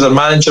 Their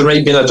manager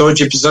might be in a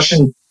dodgy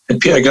position, and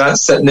Peter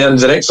Grant's sitting there in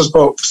the director's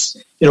box.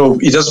 He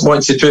doesn't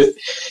want to put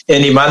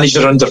any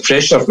manager under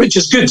pressure, which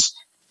is good.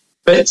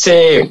 But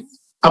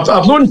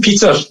I've known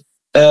Peter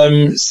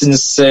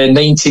since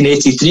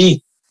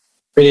 1983.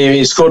 When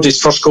he scored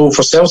his first goal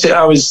for Celtic,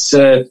 I was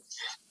doing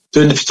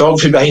the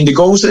photography behind the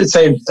goals at the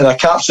time, and I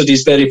captured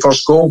his very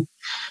first goal.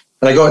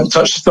 And I got in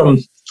touch with him,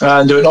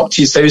 and I went up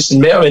to his house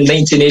and met him in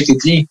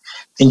 1983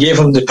 and gave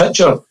him the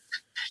picture.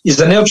 He's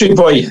an Airdrie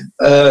boy,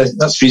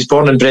 that's where he's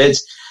born and bred,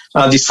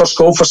 and his first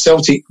goal for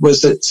Celtic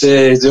was at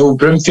the old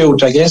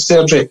Broomfield against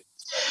Airdrie.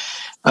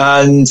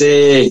 And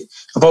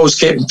I've always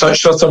kept in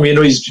touch with him.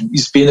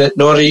 He's been at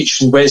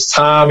Norwich and West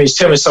Ham. He's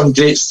telling me some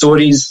great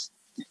stories.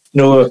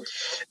 Delia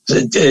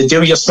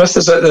Smith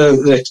is it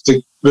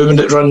the woman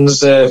that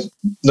runs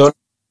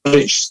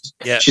Norwich?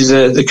 Yeah. She's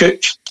the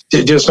cook,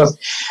 Delia Smith.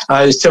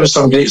 He's telling me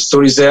some great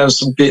stories there, and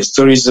some great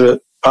stories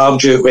about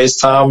Pardew at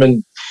West Ham,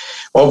 and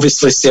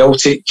obviously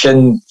Celtic.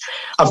 And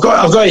I've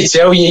got to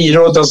tell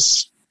you,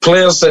 there's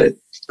players that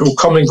will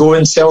come and go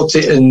in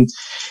Celtic, and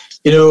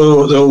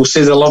they'll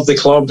say they love the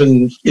club,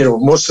 and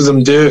most of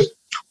them do.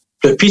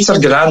 But Peter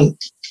Grant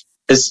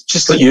is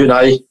just like you and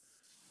I.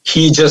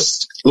 He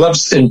just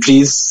lives and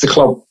breathes the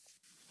club.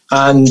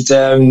 And,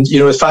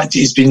 the fact that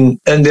he's been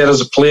in there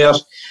as a player,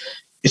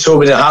 he told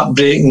me the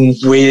heartbreaking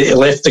way he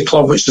left the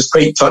club, which was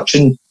quite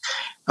touching.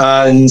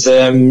 And,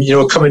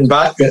 coming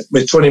back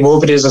with Tony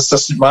Mowbray as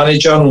assistant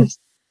manager, and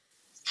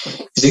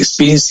his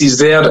experiences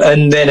there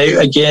and then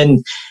out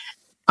again.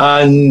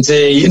 And,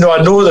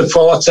 I know the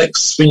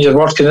politics when you're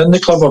working in the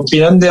club. I've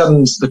been in there,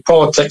 and the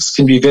politics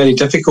can be very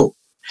difficult.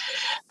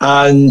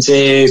 And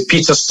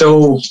Peter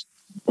still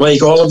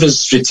like all of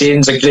us,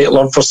 retains a great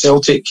love for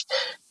Celtic.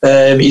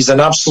 He's an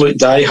absolute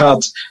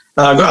diehard.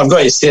 I've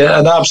got to say,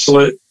 an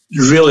absolute,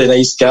 really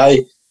nice guy,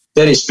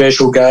 very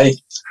special guy.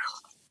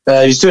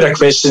 He's doing a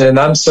question and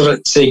answer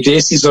at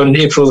Gracie's on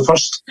April the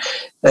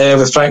 1st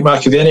with Frank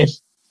McAvenny.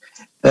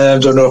 I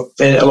don't know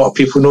if a lot of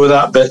people know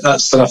that, but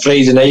that's on a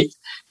Friday night.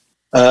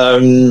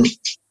 And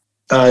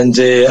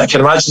I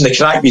can imagine the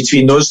crack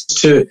between those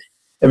two.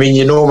 I mean,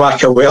 you know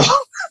Macca well,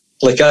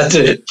 like I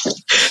do.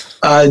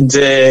 And,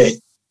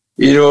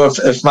 you know,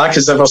 if Mac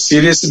is ever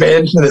serious about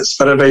anything, it's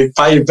for about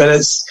 5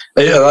 minutes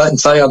out of that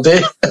entire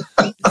day.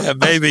 Yeah,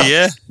 maybe,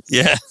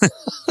 yeah.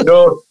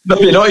 No,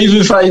 maybe not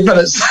even 5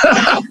 minutes.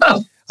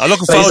 I'm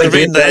looking forward to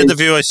reading the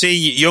interview. I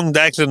see young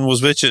Declan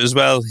was with you as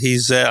well.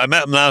 I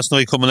met him last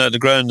night coming out of the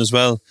ground as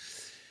well.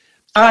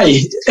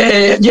 Aye,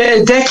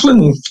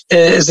 Declan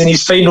is in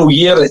his final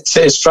year at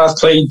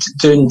Strathclyde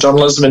doing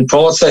journalism and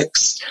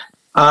politics.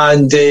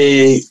 And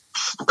a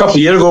couple of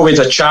years ago we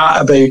had a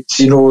chat about,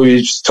 you know, he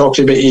was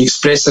talking about he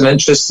expressed an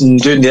interest in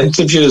doing the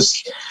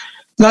interviews.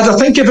 And I had to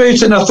think about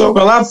it and I thought,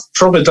 well, I've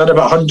probably done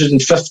about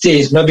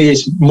 150, maybe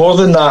more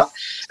than that,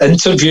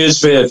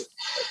 interviews with,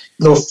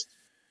 you know,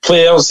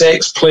 players,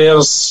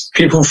 ex-players,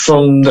 people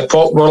from the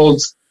pop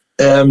world,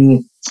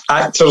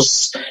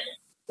 actors,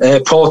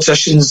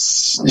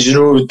 politicians. You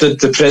know,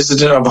 the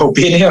president of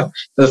Albania,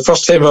 the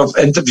first time I've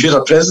interviewed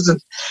a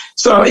president.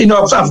 So, you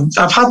know,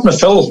 I've had my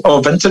fill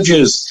of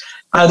interviews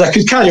and I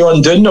could carry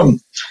on doing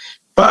them.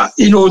 But,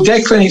 you know,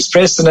 Declan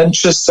expressed an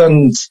interest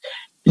and,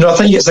 you know, I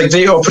think it's a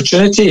great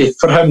opportunity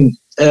for him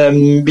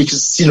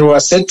because, you know, I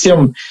said to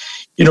him,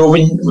 you know,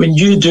 when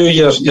you do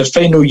your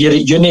final year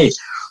at uni,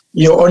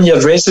 you know, on your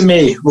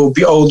resume will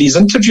be all these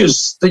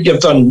interviews that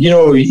you've done. You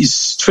know,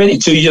 he's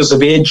 22 years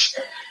of age.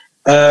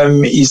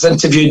 He's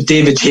interviewed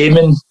David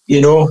Heyman,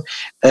 you know,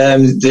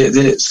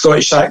 the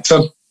Scottish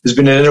actor who's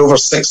been in over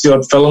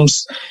 60-odd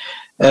films.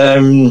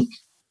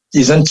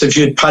 He's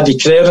interviewed Paddy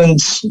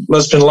Crerand,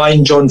 Lisbon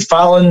Lion John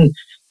Fallon,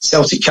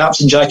 Celtic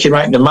captain Jackie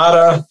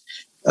McNamara,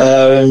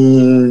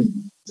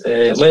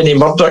 Lenny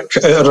Murdoch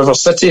out of River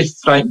City,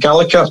 Frank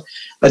Gallagher,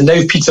 and now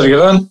Peter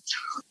Grant.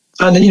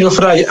 And, you know,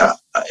 for a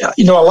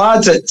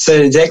lad at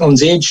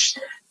Declan's age,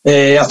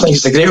 I think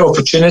it's a great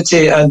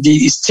opportunity and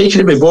he's taken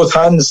it with both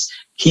hands.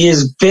 He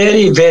is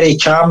very, very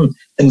calm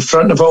in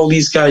front of all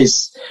these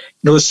guys.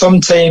 You know,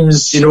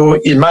 sometimes, you know,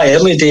 in my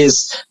early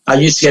days, I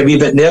used to get a wee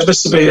bit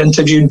nervous about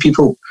interviewing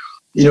people.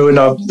 You know, and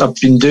I've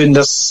been doing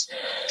this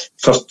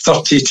for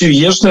 32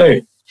 years now.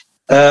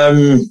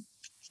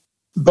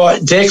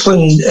 But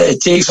Declan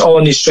takes all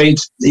in his stride.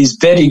 He's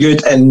very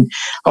good. And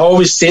I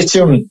always say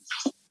to him,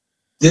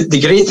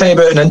 the great thing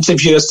about an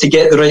interview is to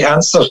get the right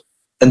answer.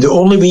 And the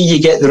only way you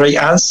get the right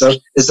answer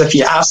is if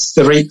you ask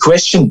the right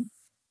question.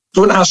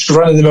 Don't ask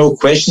run-of-the-mill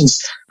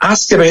questions.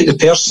 Ask about the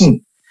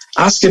person.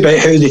 Ask about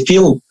how they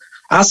feel.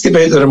 Ask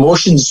about their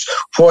emotions,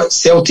 what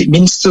Celtic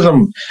means to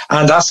them,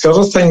 and ask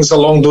other things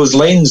along those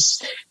lines.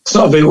 It's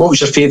not about what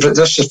was your favourite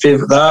this, your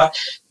favourite that.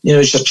 You know,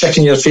 is your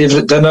chicken your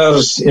favourite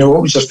dinners? You know,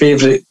 what was your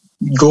favourite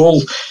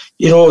goal?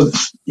 You know,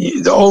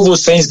 all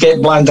those things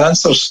get bland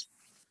answers.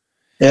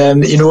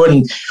 You know,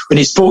 and when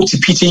he spoke to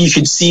Peter, you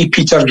could see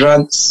Peter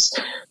Grant's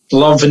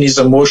love and his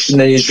emotion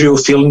and his real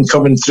feeling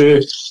coming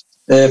through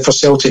for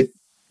Celtic.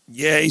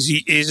 Yeah,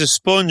 he's a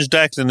sponge,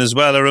 Declan, as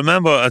well. I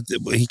remember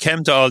he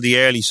came to all the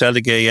early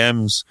Celtic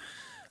AMs,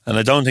 and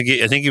I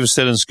think he was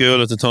still in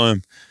school at the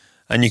time,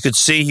 and you could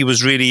see he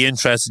was really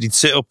interested. He'd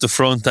sit up the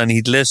front and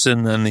he'd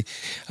listen, and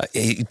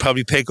he'd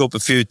probably pick up a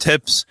few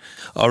tips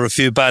or a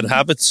few bad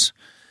habits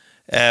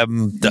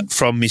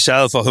from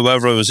myself or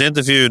whoever I was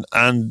interviewing,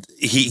 and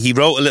he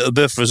wrote a little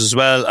bit for us as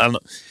well, and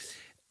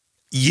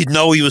you'd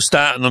know he was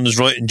starting on his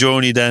writing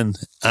journey then,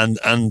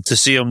 and to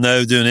see him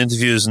now doing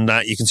interviews and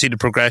that, you can see the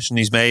progression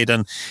he's made,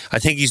 and I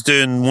think he's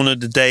doing one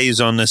of the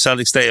days on the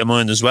Celtic State of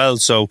Mind as well,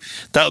 so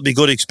that'll be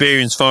good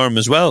experience for him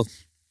as well.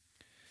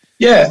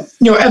 Yeah,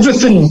 you know,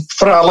 everything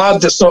for a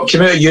lad that's not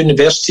come out of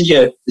university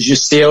yet, as you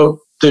say,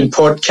 doing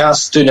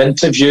podcasts, doing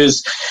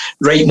interviews,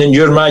 writing in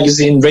your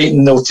magazine,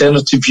 writing the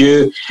Alternative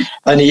View,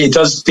 and he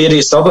does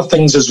various other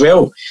things as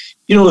well.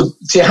 You know,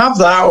 to have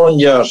that on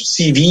your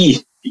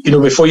CV, you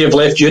know, before you've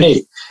left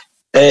uni,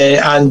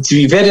 and to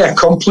be very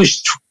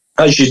accomplished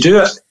as you do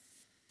it.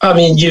 I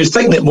mean, you'd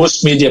think that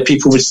most media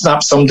people would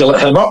snap somebody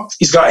like him up.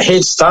 He's got a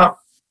head start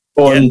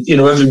on, you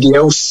know, everybody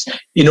else.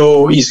 You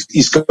know,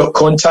 he's got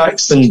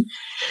contacts, and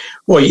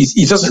well,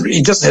 he doesn't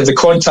have the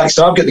contacts.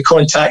 So I've got the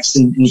contacts,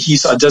 and he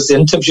sort of does the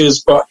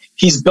interviews, but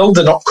he's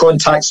building up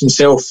contacts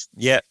himself.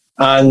 Yeah,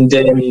 and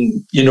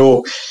you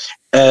know,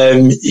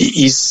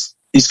 he's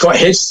got a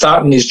head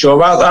start in his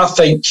job. I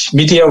think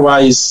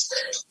media-wise,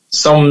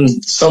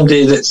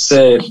 somebody that's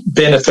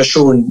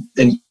beneficial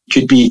and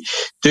could be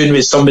doing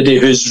with somebody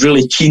who's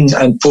really keen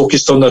and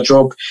focused on their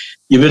job.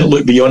 You wouldn't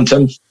look beyond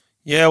him.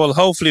 Yeah, well,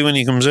 hopefully when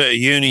he comes out of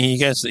uni, he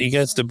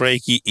gets the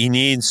break he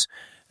needs,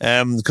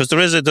 because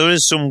there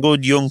is some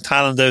good young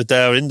talent out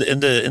there in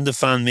the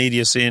fan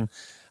media scene.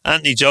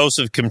 Anthony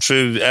Joseph came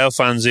through our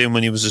fanzine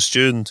when he was a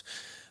student.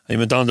 He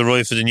went on the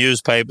road for the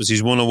newspapers.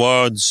 He's won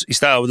awards. He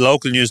started with the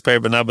local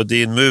newspaper in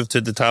Aberdeen, moved to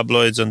the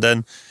tabloids, and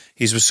then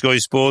he's with Sky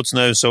Sports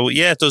now. So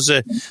yeah, there's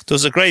a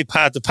great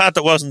path. The path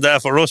that wasn't there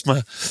for us,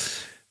 man.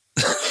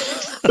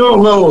 No,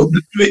 well,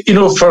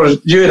 for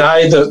you and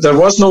I, there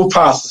was no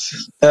path.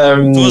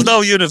 There was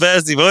no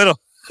university either.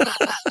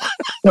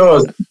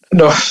 No,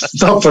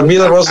 not for me.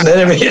 There wasn't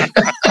anyway.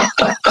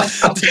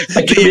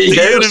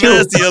 The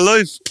university of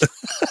life.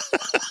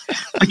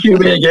 I came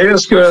away to out of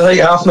school. I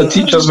think half my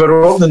teachers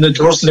were opening the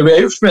doors on the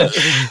way out for me.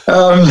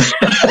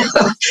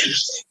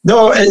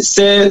 No, it's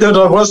there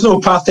was no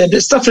path then.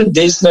 It's different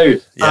days now,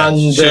 yeah,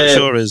 and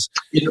sure is.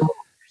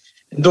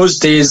 In those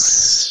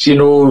days,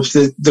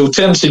 the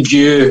alternative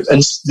view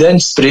and the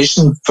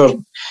inspiration for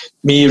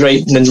me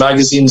writing in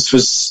magazines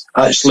was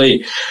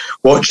actually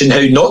watching how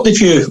Not the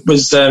View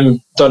was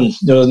done.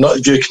 Not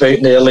the View came out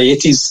in the early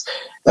 80s,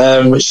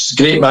 which is a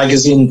great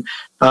magazine,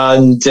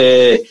 and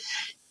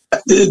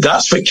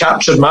that's what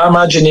captured my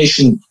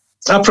imagination.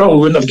 I probably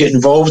wouldn't have got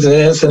involved in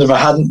anything if I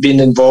hadn't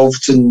been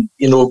involved and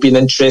been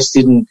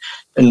interested in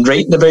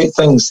writing about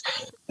things.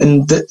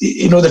 And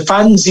the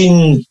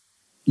fanzine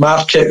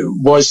market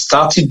was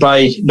started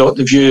by Not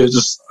the View.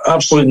 There's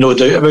absolutely no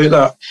doubt about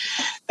that.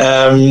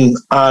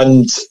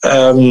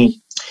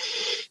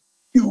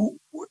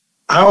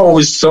 I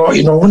always thought,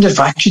 I wonder if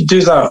I could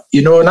do that,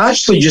 and I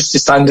actually used to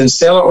stand and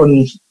sell it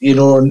on,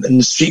 in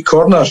the street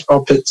corner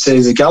up at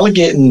the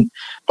Gallagate and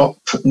up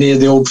near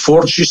the old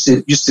Forge, used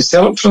to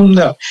sell it from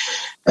there.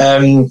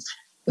 And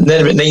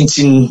then about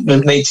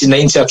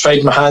 1990, I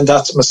tried my hand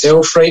at it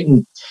myself,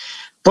 writing.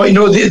 But,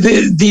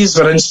 these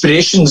were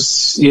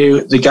inspirations.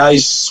 The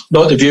guys,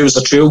 Not the View was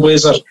a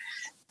trailblazer,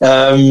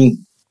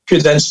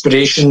 good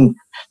inspiration.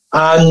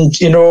 And,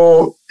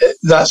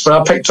 that's where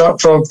I picked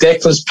up from.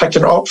 Declan's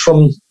picking it up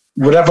from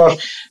wherever,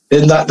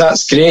 then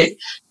that's great.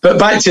 But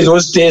back to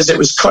those days, it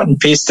was cut and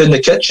paste in the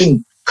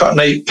kitchen, cutting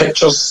out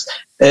pictures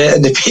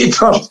in the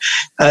paper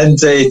and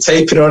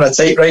typing on a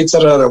typewriter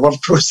or a word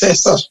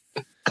processor.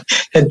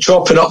 And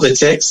chopping up the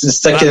text and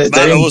sticking it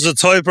down. It was a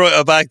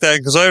typewriter back then,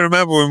 because I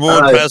remember when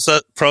word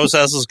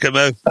processors came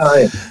out.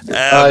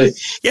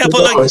 Yeah,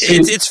 but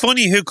it's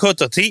funny who cut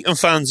their teeth in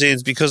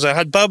fanzines, because I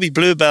had Bobby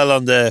Bluebell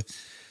on the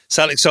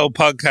Celtic Soul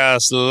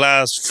podcast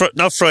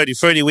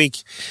Friday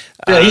week.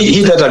 Yeah,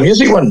 he did a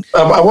music one.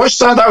 I watched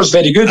that. That was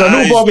very good.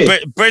 I know Bobby.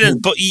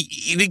 Brilliant. But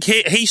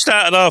he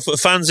started off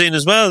with fanzine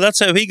as well. That's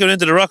how he got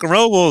into the rock and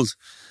roll world.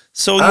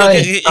 So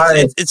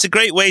it's a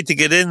great way to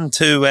get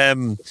into.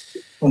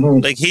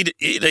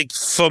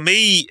 For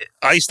me,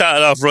 I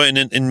started off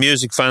writing in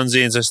music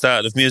fanzines. I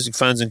started with music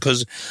fanzine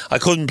because I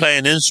couldn't play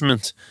an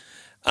instrument,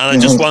 and I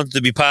just wanted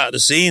to be part of the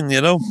scene,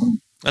 And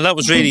that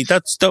was really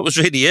that was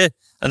really it.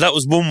 And that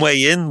was one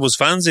way in, was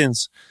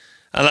fanzines.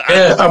 And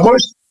I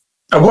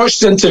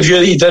watched the interview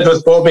that he did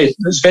with Bobby. It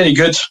was very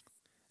good.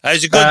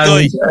 He's a good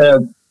guy.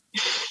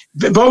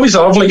 Bobby's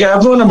a lovely guy.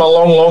 I've known him a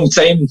long, long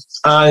time,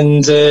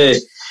 and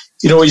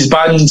his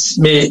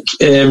bandmate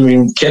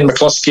Ken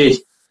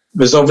McCluskey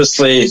was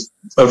obviously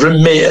a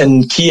roommate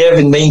in Kiev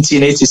in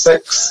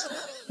 1986.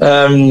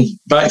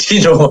 But,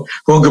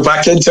 we'll go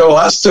back into all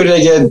that story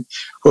again.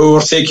 We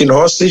were taken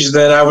hostage,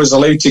 then I was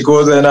allowed to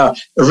go, then I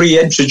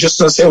reintroduced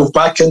myself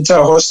back into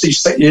a hostage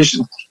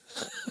situation.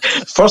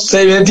 First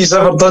time anybody's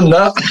ever done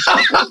that.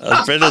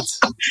 That's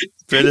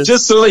brilliant.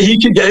 Just so that he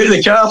could get out of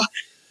the car.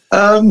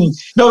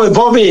 No, but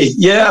Bobby,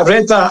 yeah, I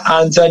read that,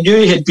 and I knew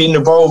he had been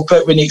involved,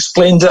 but when he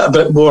explained it a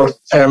bit more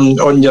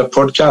on your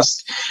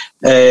podcast,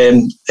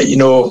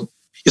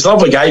 he's a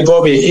lovely guy,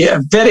 Bobby, a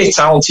very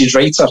talented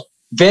writer,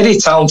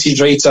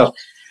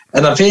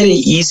 and a very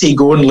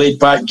easygoing,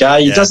 laid-back guy.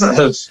 Yeah.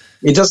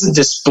 He doesn't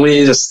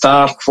display the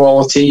star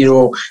quality,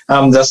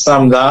 I'm this,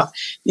 I'm that.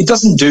 He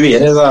doesn't do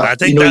any of that. I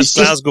think that's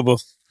Glasgow.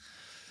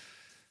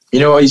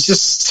 He's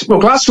just,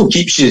 Glasgow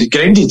keeps you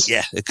grounded.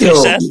 Yeah, it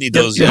certainly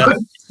does, yeah.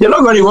 You're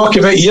not going to walk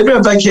about here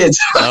with a big head.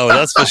 No,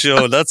 that's for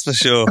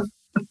sure.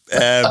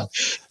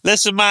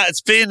 Listen, Matt,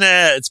 it's been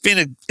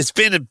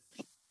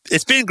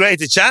great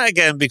to chat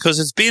again, because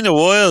it's been a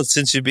while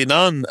since you've been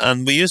on,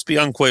 and we used to be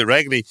on quite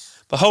regularly.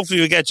 But hopefully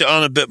we get you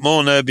on a bit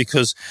more now,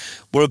 because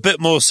we're a bit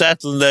more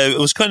settled now. It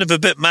was kind of a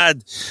bit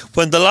mad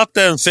when the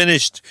lockdown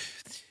finished.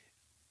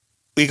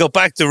 We got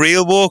back to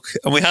real work,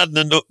 and we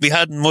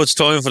hadn't much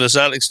time for the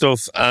Celtic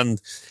stuff,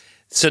 and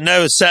so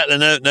now it's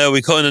settling out. Now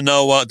we kind of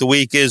know what the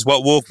week is,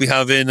 what work we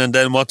have in, and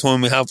then what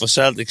time we have for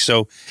Celtic.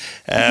 So,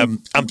 and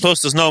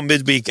plus there's no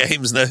midweek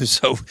games now,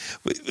 so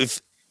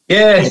we've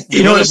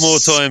more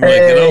time.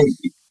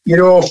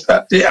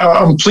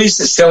 I'm pleased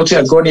that Celtic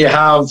are going to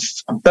have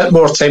a bit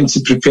more time to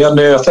prepare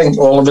now. I think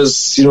all of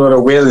us, are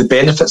aware of the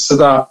benefits of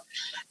that.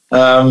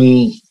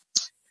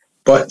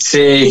 But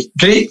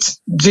great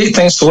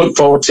things to look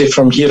forward to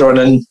from here on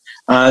in.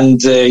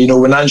 And,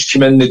 when Ange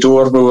came in the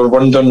door, we were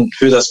wondering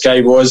who this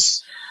guy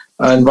was.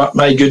 And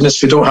my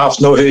goodness, we don't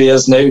half know who he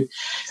is now.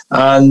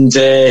 And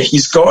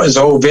he's got us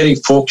all very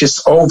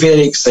focused, all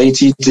very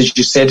excited, as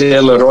you said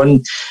earlier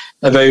on,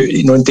 about,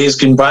 in days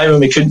gone by when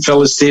we couldn't fill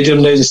the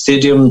stadium. Now the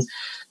stadium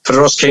for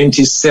Ross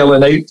County is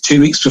selling out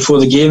 2 weeks before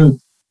the game.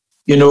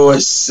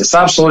 It's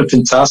absolutely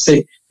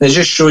fantastic. And it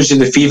just shows you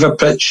the fever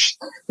pitch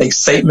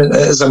excitement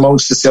that is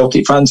amongst the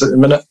Celtic fans at the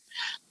minute.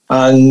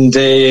 And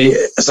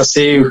as I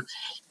say,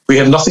 we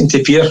have nothing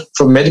to fear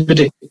from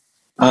anybody.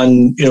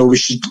 And, we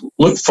should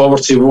look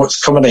forward to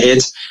what's coming ahead.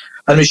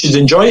 And we should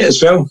enjoy it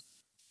as well.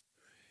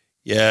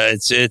 Yeah,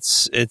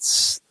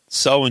 it's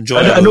so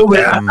enjoyable.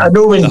 I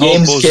know when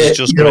games get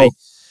great.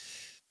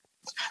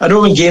 I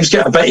know when games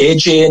get a bit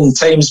edgy and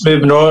time's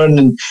moving on,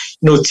 and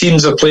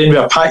teams are playing with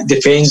a packed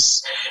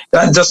defence.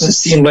 That doesn't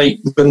seem like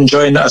we're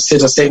enjoying it. I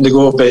said a second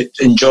ago about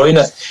enjoying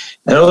it.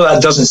 I know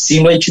that doesn't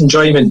seem like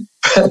enjoyment,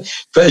 but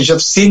as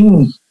you've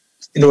seen,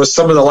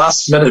 some of the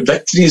last minute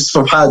victories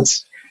we've had.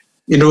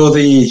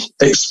 The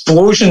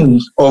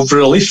explosion of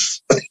relief.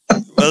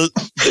 Well,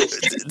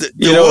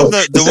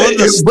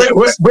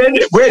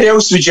 where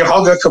else would you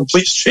hug a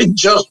complete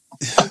stranger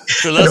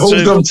and hold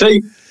them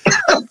tight?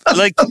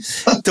 Like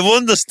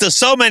there's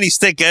so many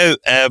stick out,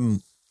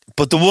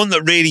 but the one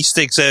that really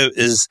sticks out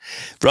is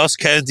Ross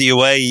County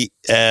away.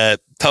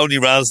 Tony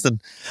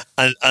Ralston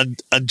and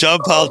John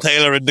Paul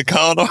Taylor in the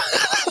corner.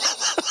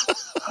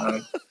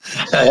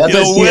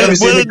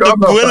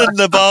 Willing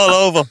the ball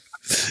over.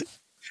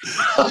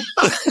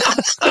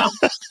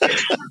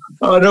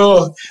 I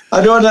know.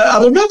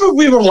 I remember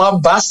we were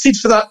lambasted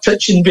for that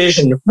pitch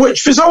invasion,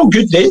 which was all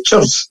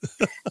good-natured.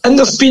 And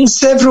there's been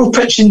several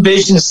pitch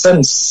invasions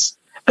since,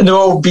 and they've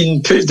all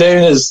been put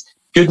down as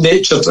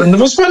good-natured. And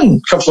there was one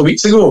a couple of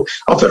weeks ago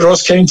up at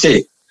Ross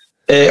County,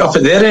 up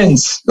at their end.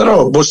 They're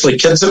all mostly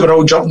kids that were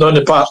all jumping on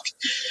the park.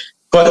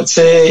 But,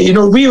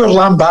 we were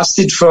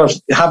lambasted for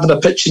having a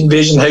pitch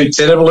invasion, how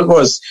terrible it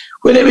was,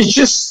 when it was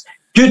just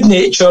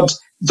good-natured,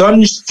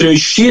 done through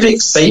sheer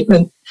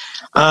excitement.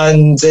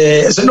 And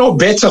is it not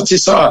better to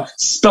sort of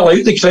spill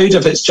out the crowd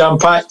if it's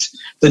jam-packed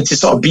than to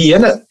sort of be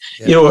in it,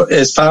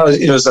 as far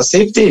as, as a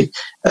safety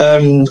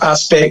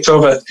aspect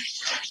of it.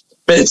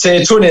 But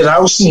Tony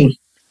Ralston,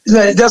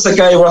 there's a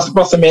guy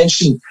worth a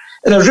mention.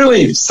 And I was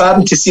really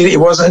saddened to see that he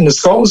wasn't in the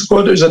Scotland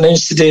squad. It was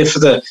announced today for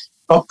the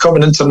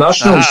upcoming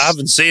internationals. I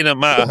haven't seen it,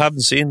 Matt. I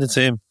haven't seen the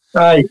team.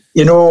 Aye,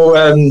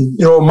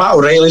 Matt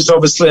O'Reilly's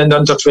obviously in the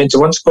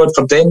under-21 squad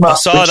for Denmark. I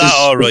saw that,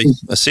 all right.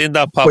 I seen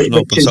that popping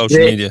up on social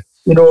media.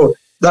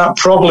 That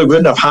probably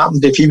wouldn't have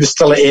happened if he was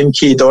still at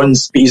MK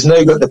Dons, but he's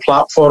now got the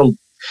platform.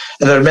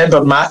 And I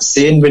remember Matt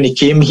saying when he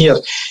came here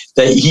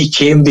that he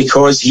came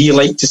because he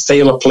liked the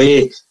style of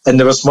play, and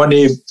there was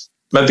money,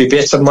 maybe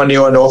better money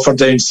on offer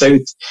down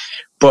south.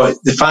 But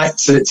the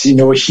fact that, he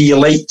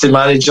liked the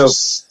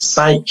manager's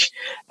psyche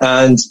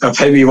and of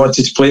how he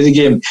wanted to play the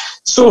game.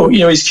 So,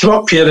 he's come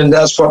up here and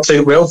that's worked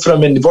out well for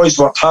him, and the boys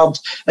worked hard,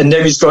 and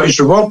now he's got his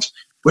reward,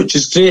 which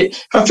is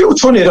great. I feel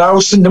Tony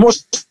Ralston, the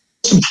most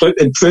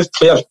improved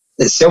player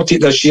at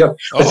Celtic this year,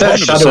 without a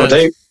shadow of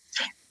a doubt,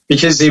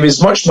 because he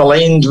was much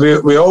maligned.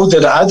 We all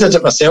did it. I did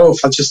it myself.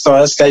 I just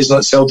thought, this guy's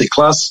not Celtic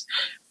class.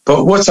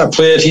 But what a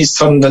player he's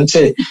turned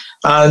into.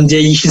 And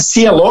you can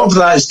see a lot of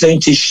that is down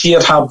to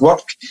sheer hard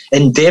work,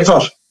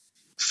 endeavour,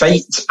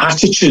 fight,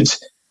 attitude,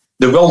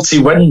 the will to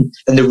win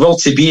and the will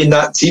to be in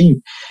that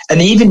team.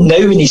 And even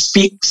now when he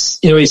speaks,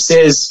 he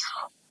says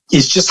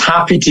he's just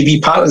happy to be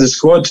part of the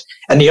squad,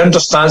 and he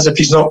understands if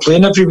he's not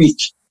playing every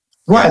week.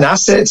 What an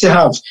asset to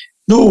have.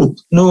 No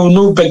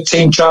big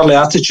time Charlie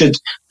attitude,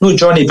 no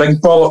Johnny Big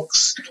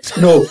Bollocks,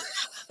 no.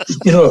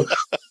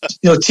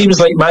 Teams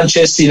like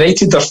Manchester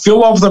United, they're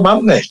full of them,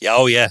 aren't they?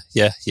 Oh, yeah.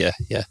 100%,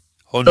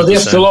 so they're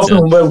full of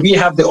them, where we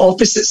have the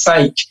opposite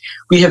side.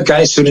 We have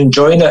guys who are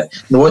enjoying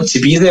it and want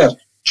to be there.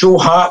 Joe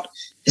Hart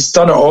has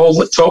done it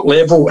all at top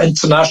level,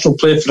 international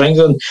play for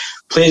England,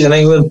 played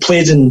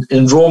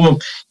in Rome,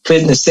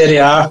 played in the Serie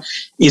A.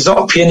 He's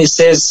up here and he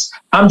says,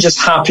 I'm just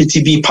happy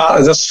to be part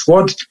of this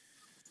squad.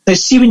 Now,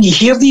 see, when you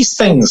hear these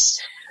things,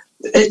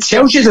 it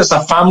tells you there's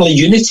a family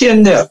unity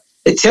in there.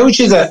 It tells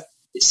you that,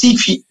 see,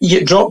 if you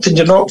get dropped and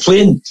you're not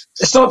playing,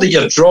 it's not that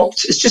you're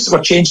dropped, it's just that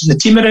we're changing the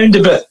team around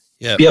a bit.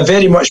 Yep. We are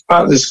very much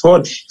part of the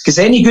squad. Because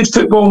any good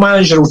football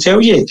manager will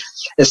tell you,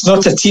 it's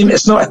not a team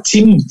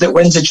that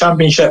wins the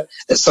championship,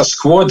 it's a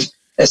squad.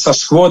 It's a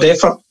squad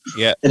effort.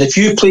 Yeah. And if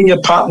you play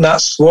your part in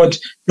that squad,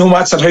 no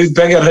matter how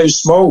big or how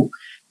small,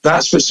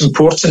 that's what's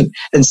important.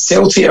 And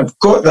Celtic have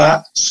got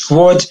that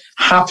squad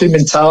happy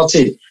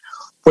mentality,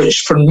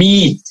 which for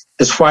me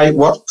is why it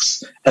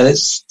works. And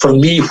it's for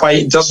me why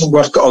it doesn't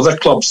work at other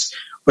clubs,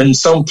 when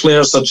some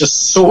players are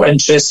just so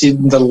interested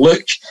in their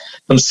look,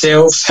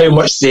 themselves, how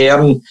much they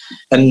earn,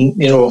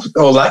 and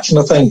all that kind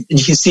of thing. And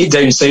you can see it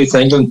down south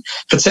in England,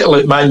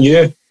 particularly at Man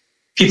U.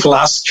 People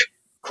ask,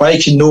 why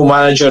can no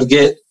manager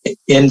get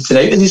anything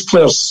out of these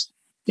players?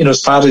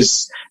 As far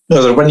as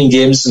they're winning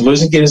games and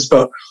losing games,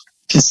 but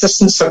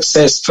consistent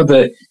success for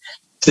the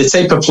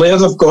type of player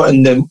they've got,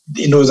 and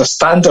the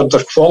standard,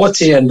 their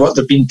quality, and what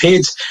they're being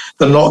paid,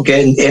 they're not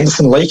getting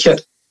anything like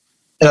it.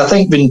 And I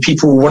think when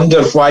people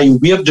wonder why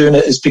we're doing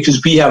it, is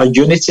because we have a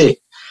unity.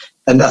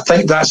 And I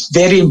think that's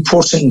very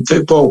important in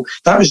football.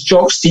 That was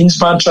Jock Stein's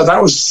mantra.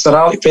 That was Sir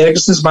Alex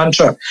Ferguson's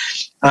mantra.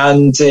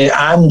 And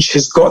Ange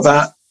has got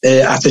that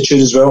attitude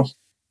as well.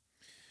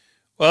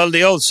 Well,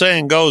 the old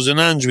saying goes, in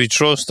Ange we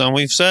trust, and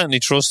we've certainly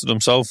trusted him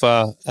so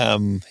far.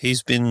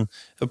 He's been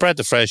a breath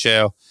of fresh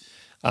air,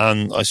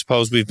 and I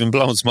suppose we've been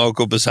blowing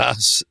smoke up his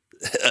ass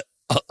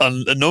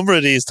on a number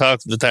of these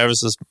talks in the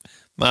terraces,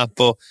 Matt.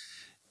 But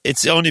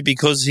it's only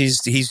because he's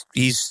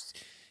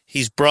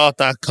brought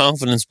that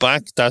confidence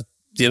back that,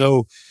 you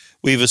know,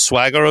 we've a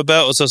swagger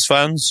about us as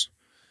fans.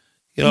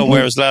 You know,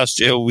 whereas last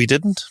year we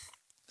didn't.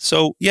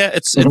 So yeah,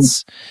 it's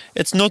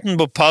nothing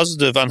but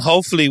positive, and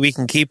hopefully we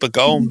can keep it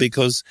going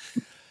because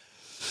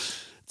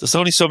there's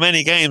only so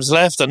many games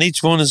left, and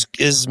each one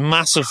is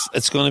massive.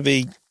 It's going to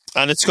be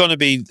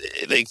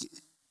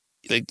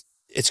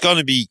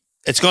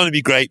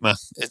great, man.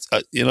 It's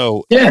there's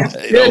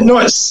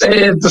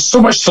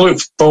so much to look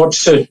forward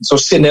to. So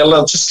saying earlier,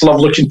 I just love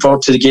looking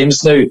forward to the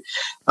games now,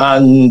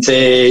 and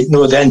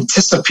the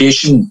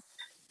anticipation.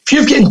 If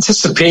you've got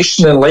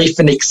anticipation in life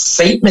and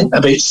excitement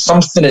about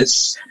something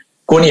that's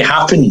going to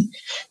happen,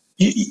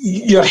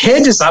 your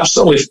head is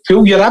absolutely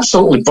full. You're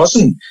absolutely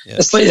buzzing. Yeah.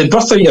 It's like the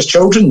birth of your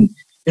children.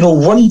 You know,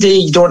 one day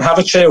you don't have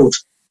a child,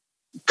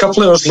 a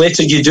couple of hours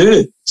later you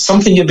do.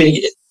 Something you're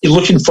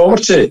looking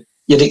forward to.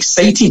 You're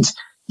excited.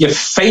 You've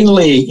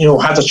finally,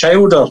 had a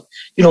child, or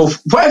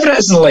whatever it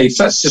is in life.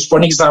 That's just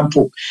one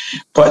example.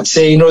 But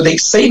the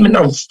excitement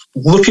of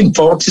looking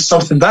forward to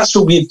something, that's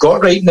what we've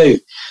got right now.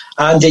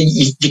 And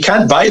you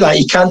can't buy that.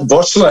 You can't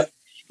bottle it.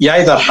 You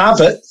either have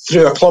it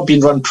through a club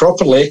being run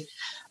properly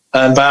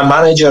and by a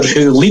manager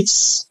who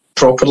leads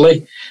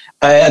properly,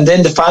 and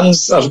then the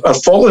fans are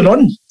following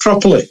on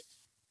properly.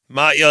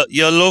 Matt,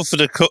 your love for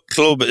the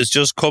club is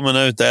just coming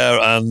out there,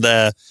 and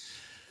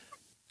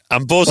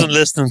I'm buzzing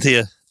listening to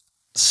you.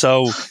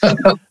 So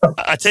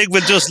I think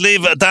we'll just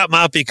leave it at that,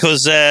 Matt,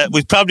 because I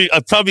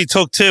probably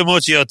took too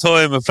much of your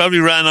time. I probably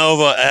ran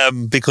over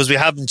because we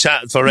haven't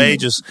chatted for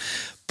ages.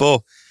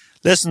 But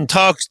listen,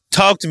 talk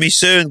to me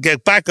soon.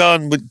 Get back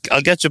on.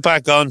 I'll get you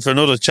back on for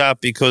another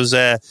chat, because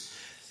I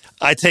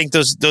think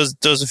there's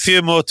a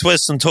few more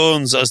twists and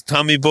turns, as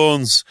Tommy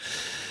Bones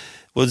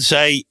would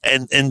say,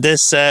 in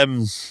this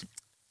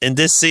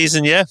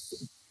season. Yeah.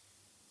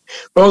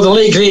 Well, the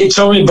late great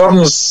Tommy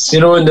Burns, in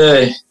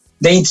the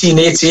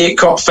 1988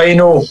 Cup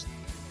final,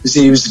 as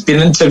he was being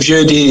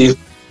interviewed, he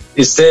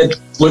said,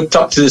 looked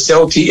up to the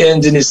Celtic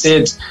end and he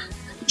said,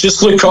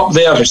 just look up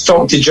there. He's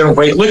talking to Jim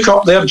White. Look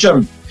up there,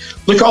 Jim.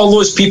 Look at all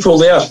those people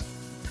there.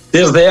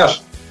 They're there,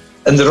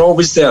 and they're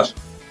always there.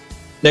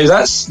 Now,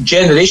 that's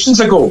generations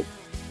ago,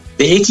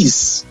 the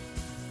 80s.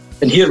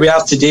 And here we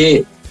are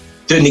today,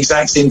 doing the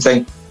exact same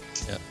thing.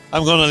 Yeah.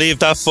 I'm going to leave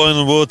that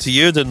final word to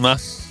you then,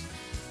 Matt,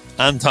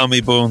 and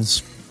Tommy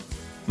Bones.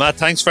 Matt,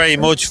 thanks very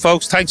much,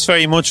 folks. Thanks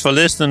very much for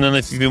listening, and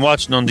if you've been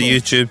watching on the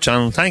YouTube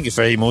channel, thank you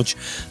very much.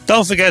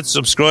 Don't forget to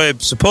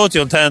subscribe, support the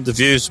alternative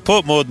views,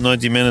 support more than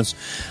 90 minutes,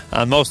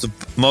 and most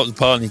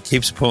importantly,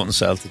 keep supporting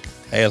Celtic.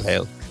 Hail,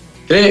 hail.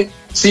 Great.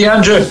 See you,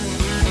 Andrew.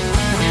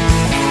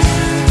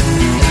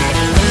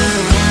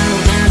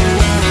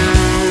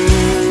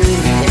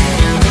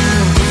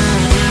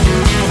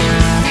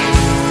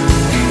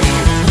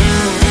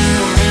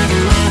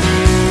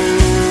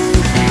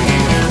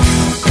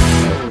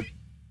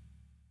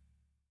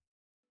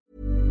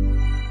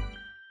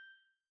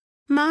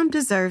 Mom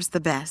deserves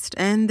the best,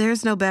 and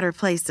there's no better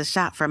place to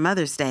shop for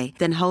Mother's Day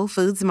than Whole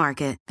Foods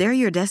Market. They're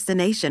your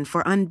destination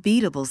for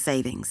unbeatable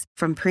savings,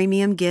 from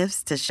premium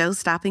gifts to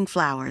show-stopping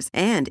flowers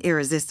and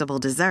irresistible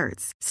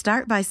desserts.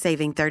 Start by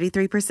saving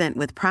 33%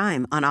 with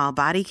Prime on all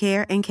body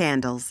care and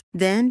candles.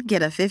 Then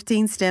get a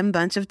 15-stem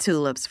bunch of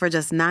tulips for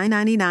just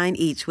 $9.99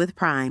 each with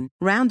Prime.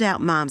 Round out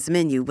Mom's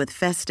menu with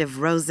festive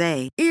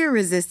rosé,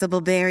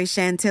 irresistible berry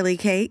chantilly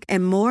cake,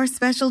 and more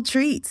special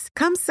treats.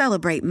 Come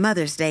celebrate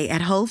Mother's Day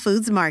at Whole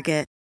Foods Market.